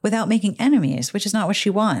popular without making enemies, which is not what she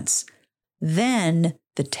wants. Then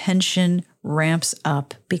the tension ramps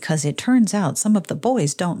up because it turns out some of the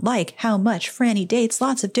boys don't like how much Franny dates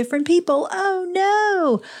lots of different people. Oh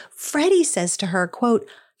no! Freddie says to her, quote,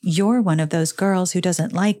 you're one of those girls who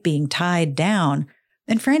doesn't like being tied down.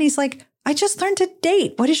 And Franny's like, I just learned to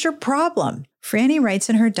date. What is your problem? Franny writes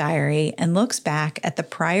in her diary and looks back at the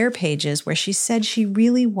prior pages where she said she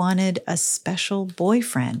really wanted a special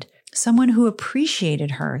boyfriend, someone who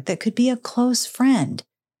appreciated her, that could be a close friend.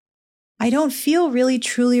 I don't feel really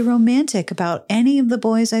truly romantic about any of the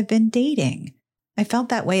boys I've been dating. I felt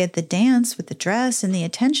that way at the dance with the dress and the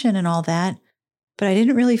attention and all that, but I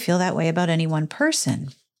didn't really feel that way about any one person.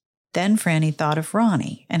 Then Franny thought of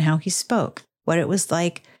Ronnie and how he spoke, what it was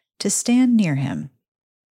like to stand near him.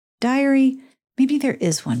 Diary, maybe there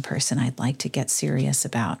is one person I'd like to get serious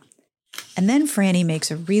about. And then Franny makes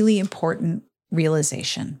a really important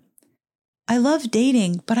realization. I love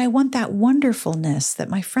dating, but I want that wonderfulness that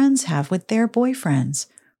my friends have with their boyfriends.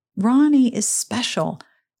 Ronnie is special,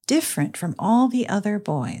 different from all the other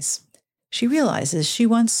boys. She realizes she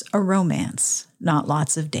wants a romance, not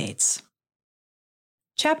lots of dates.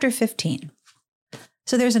 Chapter 15.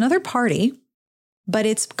 So there's another party, but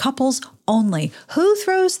it's couples only. Who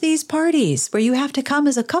throws these parties where you have to come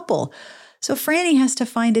as a couple? So Franny has to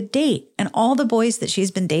find a date, and all the boys that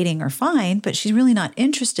she's been dating are fine, but she's really not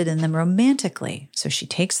interested in them romantically. So she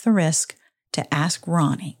takes the risk to ask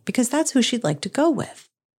Ronnie, because that's who she'd like to go with.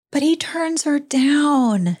 But he turns her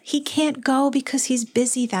down. He can't go because he's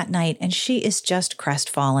busy that night, and she is just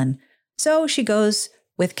crestfallen. So she goes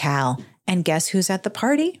with Cal. And guess who's at the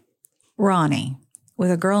party? Ronnie,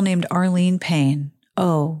 with a girl named Arlene Payne.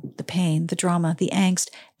 Oh, the pain, the drama, the angst.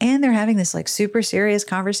 And they're having this like super serious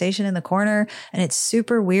conversation in the corner. And it's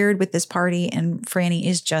super weird with this party. And Franny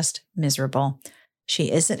is just miserable.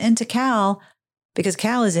 She isn't into Cal because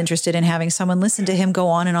Cal is interested in having someone listen to him go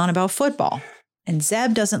on and on about football. And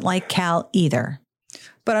Zeb doesn't like Cal either.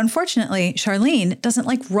 But unfortunately, Charlene doesn't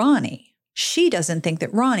like Ronnie. She doesn't think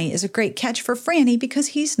that Ronnie is a great catch for Franny because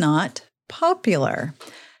he's not popular.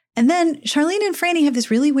 And then Charlene and Franny have this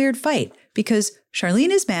really weird fight because Charlene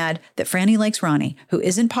is mad that Franny likes Ronnie, who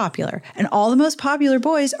isn't popular, and all the most popular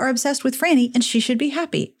boys are obsessed with Franny and she should be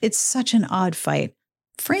happy. It's such an odd fight.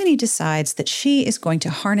 Franny decides that she is going to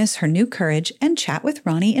harness her new courage and chat with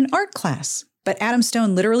Ronnie in art class. But Adam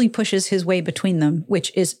Stone literally pushes his way between them,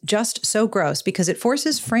 which is just so gross because it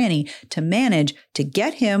forces Franny to manage to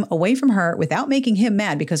get him away from her without making him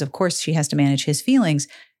mad because, of course, she has to manage his feelings.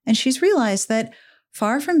 And she's realized that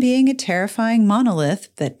far from being a terrifying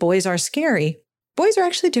monolith that boys are scary, boys are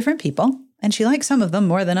actually different people, and she likes some of them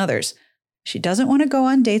more than others. She doesn't want to go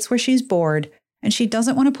on dates where she's bored, and she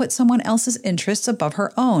doesn't want to put someone else's interests above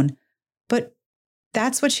her own. But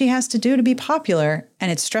that's what she has to do to be popular, and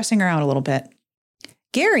it's stressing her out a little bit.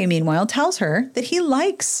 Gary, meanwhile, tells her that he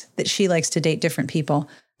likes that she likes to date different people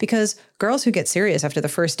because girls who get serious after the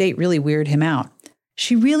first date really weird him out.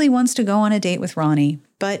 She really wants to go on a date with Ronnie,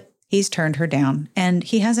 but he's turned her down, and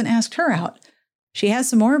he hasn't asked her out. She has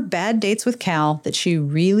some more bad dates with Cal that she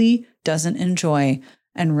really doesn't enjoy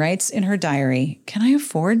and writes in her diary, "Can I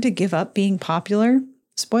afford to give up being popular?"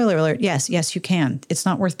 Spoiler alert, yes, you can. It's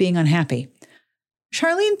not worth being unhappy.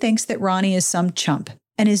 Charlene thinks that Ronnie is some chump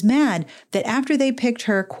and is mad that after they picked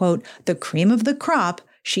her, quote, the cream of the crop,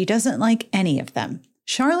 she doesn't like any of them.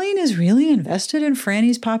 Charlene is really invested in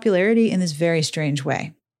Franny's popularity in this very strange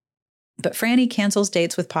way. But Franny cancels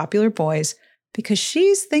dates with popular boys because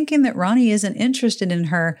she's thinking that Ronnie isn't interested in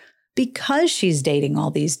her because she's dating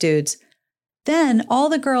all these dudes. Then all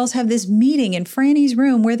the girls have this meeting in Franny's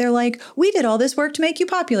room where they're like, we did all this work to make you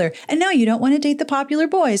popular, and now you don't want to date the popular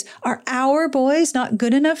boys. Are our boys not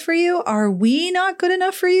good enough for you? Are we not good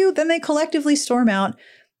enough for you? Then they collectively storm out,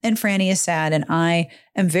 and Franny is sad, and I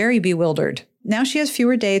am very bewildered. Now she has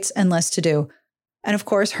fewer dates and less to do. And of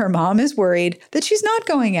course, her mom is worried that she's not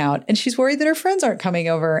going out, and she's worried that her friends aren't coming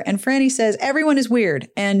over. And Franny says everyone is weird,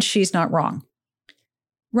 and she's not wrong.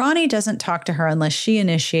 Ronnie doesn't talk to her unless she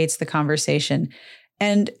initiates the conversation.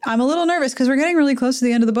 And I'm a little nervous because we're getting really close to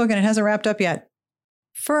the end of the book and it hasn't wrapped up yet.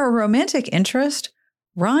 For a romantic interest,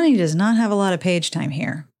 Ronnie does not have a lot of page time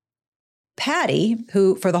here. Patty,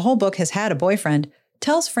 who for the whole book has had a boyfriend,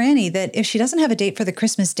 tells Franny that if she doesn't have a date for the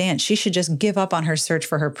Christmas dance, she should just give up on her search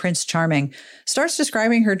for her Prince Charming, starts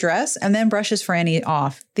describing her dress, and then brushes Franny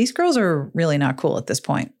off. These girls are really not cool at this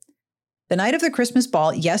point. The night of the Christmas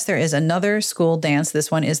ball, yes, there is another school dance. This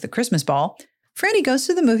one is the Christmas ball. Franny goes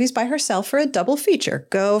to the movies by herself for a double feature.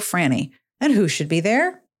 Go Franny. And who should be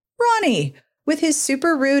there? Ronnie, with his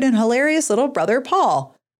super rude and hilarious little brother,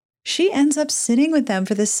 Paul. She ends up sitting with them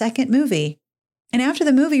for the second movie. And after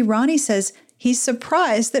the movie, Ronnie says he's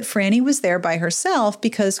surprised that Franny was there by herself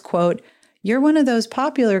because, quote, you're one of those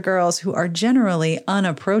popular girls who are generally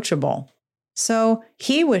unapproachable. So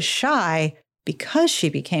he was shy because she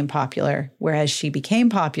became popular, whereas she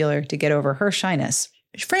became popular to get over her shyness.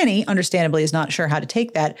 Franny, understandably, is not sure how to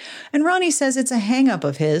take that, and Ronnie says it's a hang-up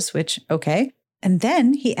of his, which, okay. And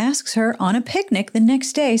then he asks her on a picnic the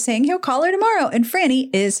next day, saying he'll call her tomorrow, and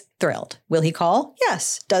Franny is thrilled. Will he call?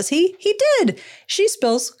 Yes. Does he? He did. She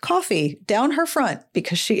spills coffee down her front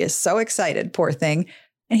because she is so excited, poor thing,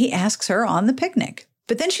 and he asks her on the picnic.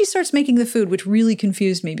 But then she starts making the food, which really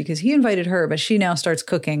confused me because he invited her, but she now starts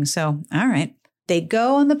cooking. So, all right. They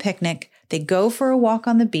go on the picnic. They go for a walk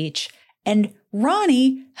on the beach. And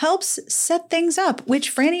Ronnie helps set things up,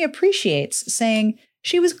 which Franny appreciates, saying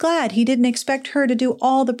she was glad he didn't expect her to do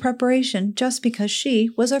all the preparation just because she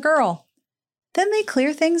was a girl. Then they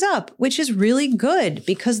clear things up, which is really good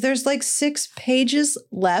because there's like 6 pages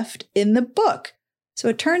left in the book. So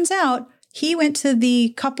it turns out he went to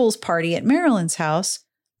the couples party at Marilyn's house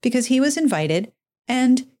because he was invited,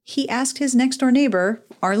 and he asked his next door neighbor,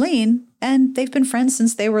 Arlene, and they've been friends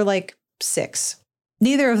since they were like 6.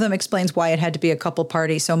 Neither of them explains why it had to be a couple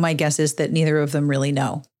party, so my guess is that neither of them really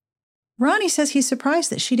know. Ronnie says he's surprised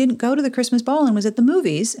that she didn't go to the Christmas ball and was at the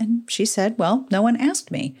movies, and she said, well, no one asked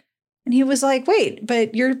me. And he was like, wait,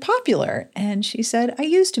 but you're popular. And she said, I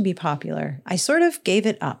used to be popular. I sort of gave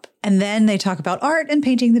it up. And then they talk about art and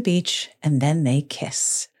painting the beach, and then they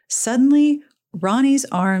kiss. Suddenly, Ronnie's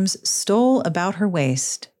arms stole about her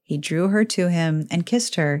waist. He drew her to him and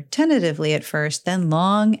kissed her, tentatively at first, then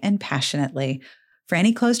long and passionately.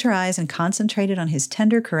 Franny closed her eyes and concentrated on his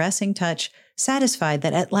tender, caressing touch, satisfied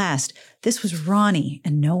that at last this was Ronnie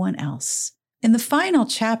and no one else. In the final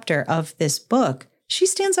chapter of this book, she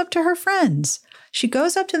stands up to her friends. She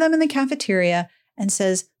goes up to them in the cafeteria and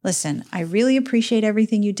says, listen, I really appreciate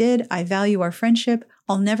everything you did. I value our friendship.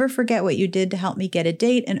 I'll never forget what you did to help me get a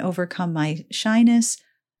date and overcome my shyness.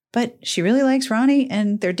 But she really likes Ronnie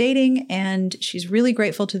and they're dating, and she's really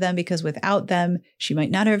grateful to them because without them, she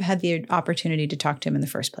might not have had the opportunity to talk to him in the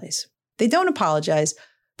first place. They don't apologize,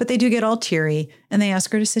 but they do get all teary and they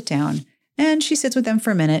ask her to sit down. And she sits with them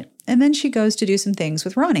for a minute, and then she goes to do some things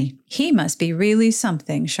with Ronnie. He must be really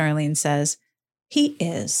something, Charlene says. He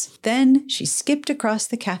is. Then she skipped across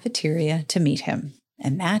the cafeteria to meet him.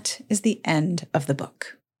 And that is the end of the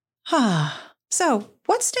book. So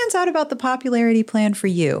what stands out about the popularity plan for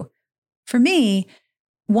you? For me,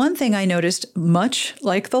 one thing I noticed, much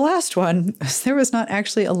like the last one, is there was not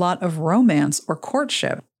actually a lot of romance or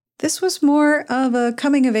courtship. This was more of a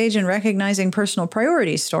coming of age and recognizing personal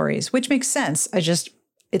priorities stories, which makes sense.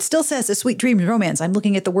 It still says a sweet dreams romance. I'm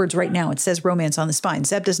looking at the words right now. It says romance on the spine.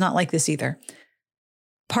 Zeb does not like this either.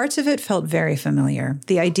 Parts of it felt very familiar.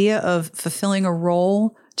 The idea of fulfilling a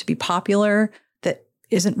role to be popular that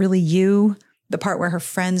isn't really you. The part where her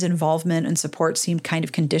friends' involvement and support seemed kind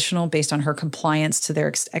of conditional based on her compliance to their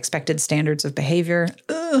expected standards of behavior.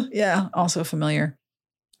 Yeah, also familiar.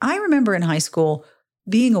 I remember in high school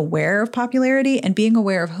being aware of popularity and being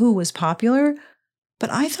aware of who was popular, but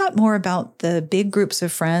I thought more about the big groups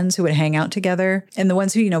of friends who would hang out together and the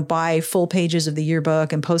ones who, buy full pages of the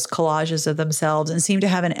yearbook and post collages of themselves and seem to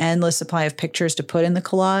have an endless supply of pictures to put in the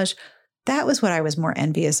collage. That was what I was more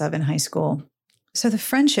envious of in high school. So the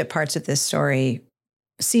friendship parts of this story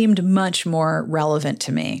seemed much more relevant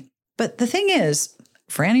to me. But the thing is,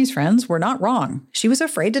 Franny's friends were not wrong. She was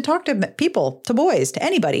afraid to talk to people, to boys, to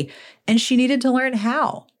anybody, and she needed to learn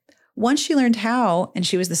how. Once she learned how, and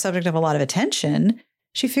she was the subject of a lot of attention,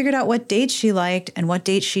 she figured out what dates she liked and what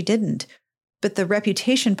dates she didn't. But the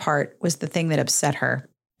reputation part was the thing that upset her.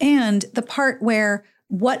 And the part where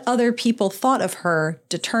what other people thought of her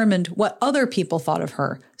determined what other people thought of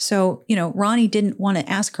her. So, Ronnie didn't want to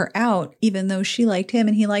ask her out, even though she liked him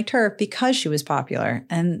and he liked her because she was popular.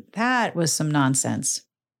 And that was some nonsense.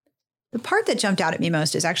 The part that jumped out at me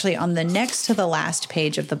most is actually on the next to the last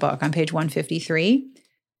page of the book, on page 153.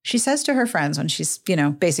 She says to her friends when she's,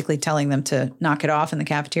 basically telling them to knock it off in the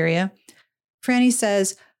cafeteria, Franny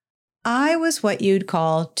says, I was what you'd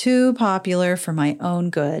call too popular for my own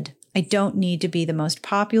good. I don't need to be the most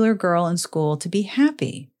popular girl in school to be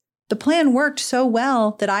happy. The plan worked so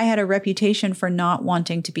well that I had a reputation for not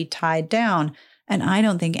wanting to be tied down, and I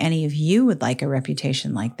don't think any of you would like a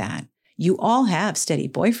reputation like that. You all have steady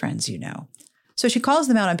boyfriends, So she calls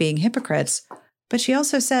them out on being hypocrites, but she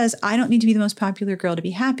also says, I don't need to be the most popular girl to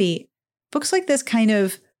be happy. Books like this kind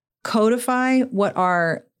of codify what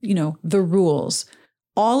are, the rules.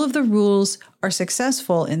 All of the rules are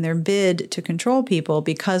successful in their bid to control people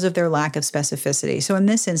because of their lack of specificity. So in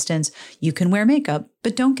this instance, you can wear makeup,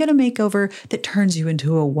 but don't get a makeover that turns you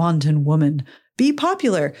into a wanton woman. Be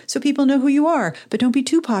popular so people know who you are, but don't be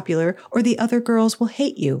too popular or the other girls will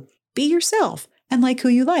hate you. Be yourself and like who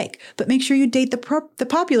you like, but make sure you date the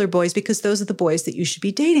popular boys because those are the boys that you should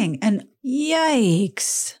be dating. And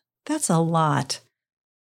yikes, that's a lot.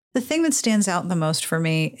 The thing that stands out the most for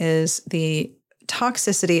me is the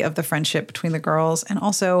toxicity of the friendship between the girls and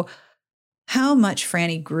also how much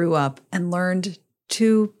Franny grew up and learned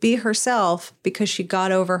to be herself because she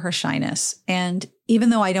got over her shyness. And even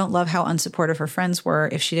though I don't love how unsupportive her friends were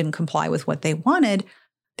if she didn't comply with what they wanted,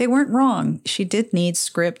 they weren't wrong. She did need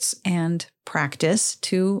scripts and practice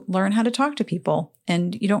to learn how to talk to people.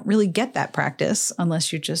 And you don't really get that practice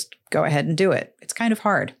unless you just go ahead and do it. It's kind of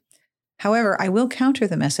hard. However, I will counter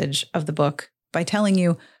the message of the book by telling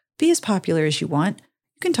you, be as popular as you want.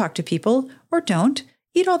 You can talk to people or don't.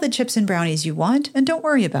 Eat all the chips and brownies you want and don't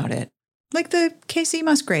worry about it. Like the Casey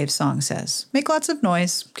Musgraves song says, make lots of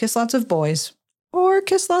noise, kiss lots of boys, or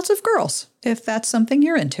kiss lots of girls, if that's something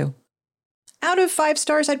you're into. Out of 5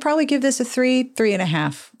 stars, I'd probably give this a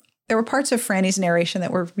 3.5. There were parts of Franny's narration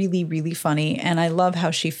that were really, really funny, and I love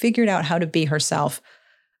how she figured out how to be herself.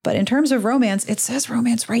 But in terms of romance, it says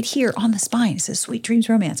romance right here on the spine. It says Sweet Dreams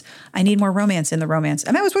Romance. I need more romance in the romance.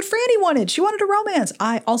 And that was what Franny wanted. She wanted a romance.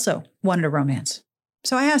 I also wanted a romance.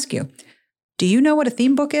 So I ask you, do you know what a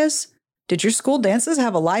theme book is? Did your school dances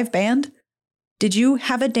have a live band? Did you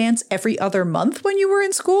have a dance every other month when you were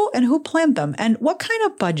in school? And who planned them? And what kind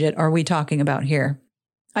of budget are we talking about here?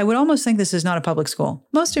 I would almost think this is not a public school.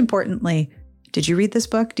 Most importantly, did you read this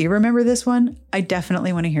book? Do you remember this one? I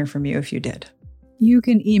definitely want to hear from you if you did. You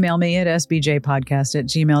can email me at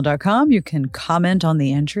sbjpodcast@gmail.com. You can comment on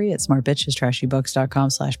the entry at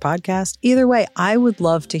smartbitchestrashybooks.com/podcast. Either way, I would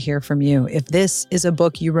love to hear from you if this is a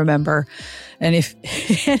book you remember and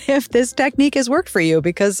if this technique has worked for you,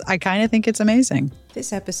 because I kind of think it's amazing.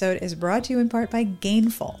 This episode is brought to you in part by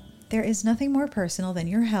Gainful. There is nothing more personal than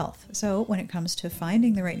your health. So when it comes to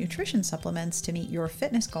finding the right nutrition supplements to meet your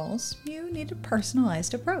fitness goals, you need a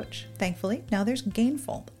personalized approach. Thankfully, now there's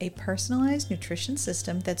Gainful, a personalized nutrition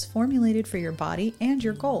system that's formulated for your body and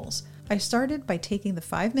your goals. I started by taking the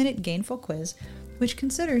 5-minute Gainful quiz, which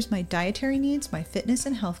considers my dietary needs, my fitness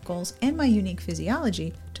and health goals, and my unique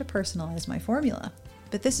physiology to personalize my formula.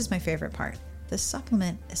 But this is my favorite part. The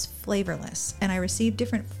supplement is flavorless, and I receive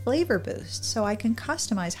different flavor boosts so I can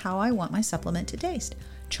customize how I want my supplement to taste.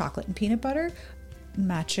 Chocolate and peanut butter,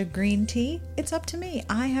 matcha green tea, it's up to me.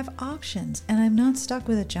 I have options, and I'm not stuck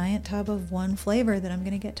with a giant tub of one flavor that I'm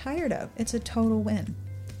going to get tired of. It's a total win.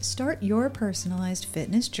 Start your personalized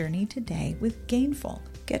fitness journey today with Gainful.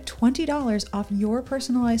 Get $20 off your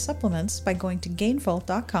personalized supplements by going to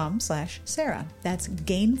gainful.com/Sarah. That's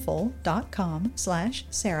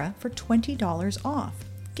gainful.com/Sarah for $20 off.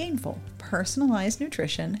 Gainful, personalized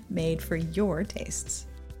nutrition made for your tastes.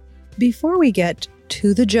 Before we get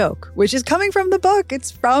to the joke, which is coming from the book,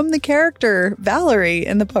 it's from the character Valerie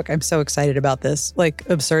in the book. I'm so excited about this, like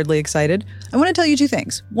absurdly excited. I want to tell you 2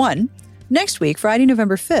 things. 1, next week, Friday,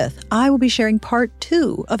 November 5th, I will be sharing part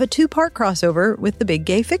 2 of a 2-part crossover with the Big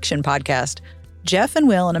Gay Fiction podcast. Jeff and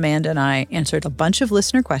Will and Amanda and I answered a bunch of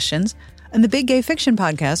listener questions, and the Big Gay Fiction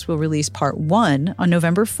podcast will release part 1 on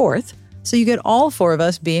November 4th, so you get all 4 of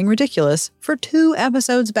us being ridiculous for 2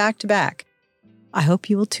 episodes back to back. I hope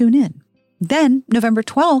you will tune in. Then, November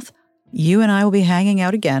 12th, you and I will be hanging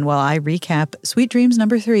out again while I recap Sweet Dreams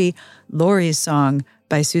number 3, Laurie's Song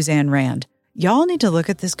by Suzanne Rand. Y'all need to look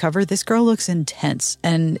at this cover. This girl looks intense,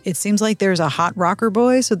 and it seems like there's a hot rocker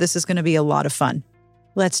boy, so this is going to be a lot of fun.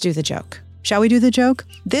 Let's do the joke. Shall we do the joke?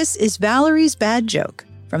 This is Valerie's bad joke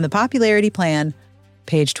from the Popularity Plan,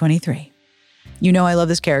 page 23. You know I love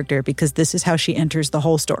this character because this is how she enters the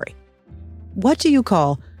whole story. What do you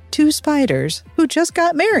call 2 spiders who just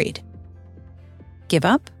got married? Give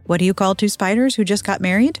up? What do you call 2 spiders who just got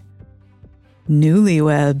married?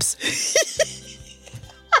 Newlywebs.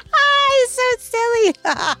 So silly.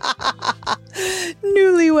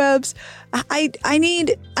 Newlywebs. I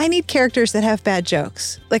need characters that have bad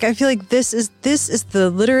jokes. Like, I feel like this is the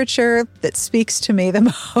literature that speaks to me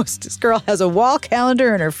the most. This girl has a wall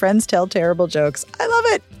calendar and her friends tell terrible jokes. I love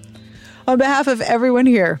it. On behalf of everyone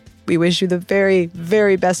here, we wish you the very,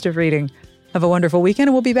 very best of reading. Have a wonderful weekend,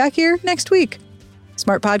 and we'll be back here next week.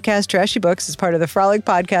 Smart Podcast Trashy Books is part of the Frolic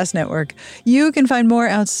Podcast Network. You can find more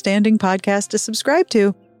outstanding podcasts to subscribe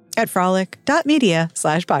to at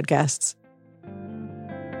frolic.media/podcasts.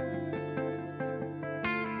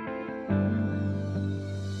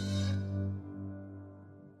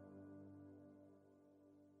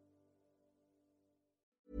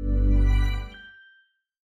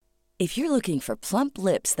 If you're looking for plump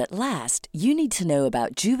lips that last, you need to know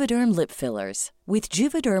about Juvederm lip fillers. With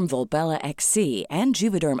Juvederm Volbella XC and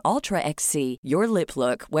Juvederm Ultra XC, your lip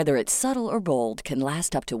look, whether it's subtle or bold, can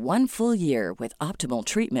last up to 1 full year with optimal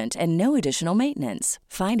treatment and no additional maintenance.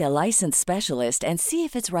 Find a licensed specialist and see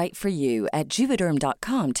if it's right for you at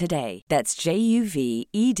Juvederm.com today. That's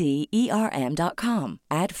JUVEDERM.com.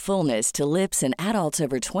 Add fullness to lips in adults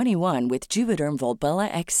over 21 with Juvederm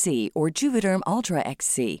Volbella XC or Juvederm Ultra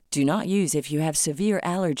XC. Do not use if you have severe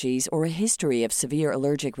allergies or a history of severe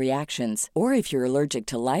allergic reactions, or if you're allergic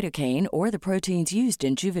to lidocaine or the proteins used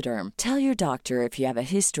in Juvederm. Tell your doctor if you have a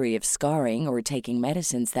history of scarring or taking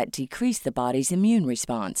medicines that decrease the body's immune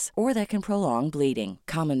response or that can prolong bleeding.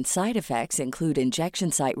 Common side effects include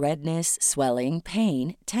injection site redness, swelling,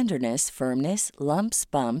 pain, tenderness, firmness, lumps,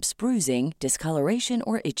 bumps, bruising, discoloration,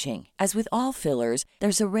 or itching. As with all fillers,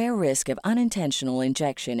 there's a rare risk of unintentional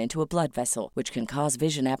injection into a blood vessel, which can cause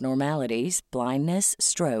vision abnormalities, blindness,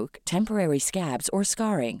 stroke, temporary scabs, or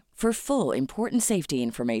scarring. For full, important safety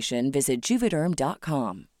information, visit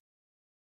Juvederm.com.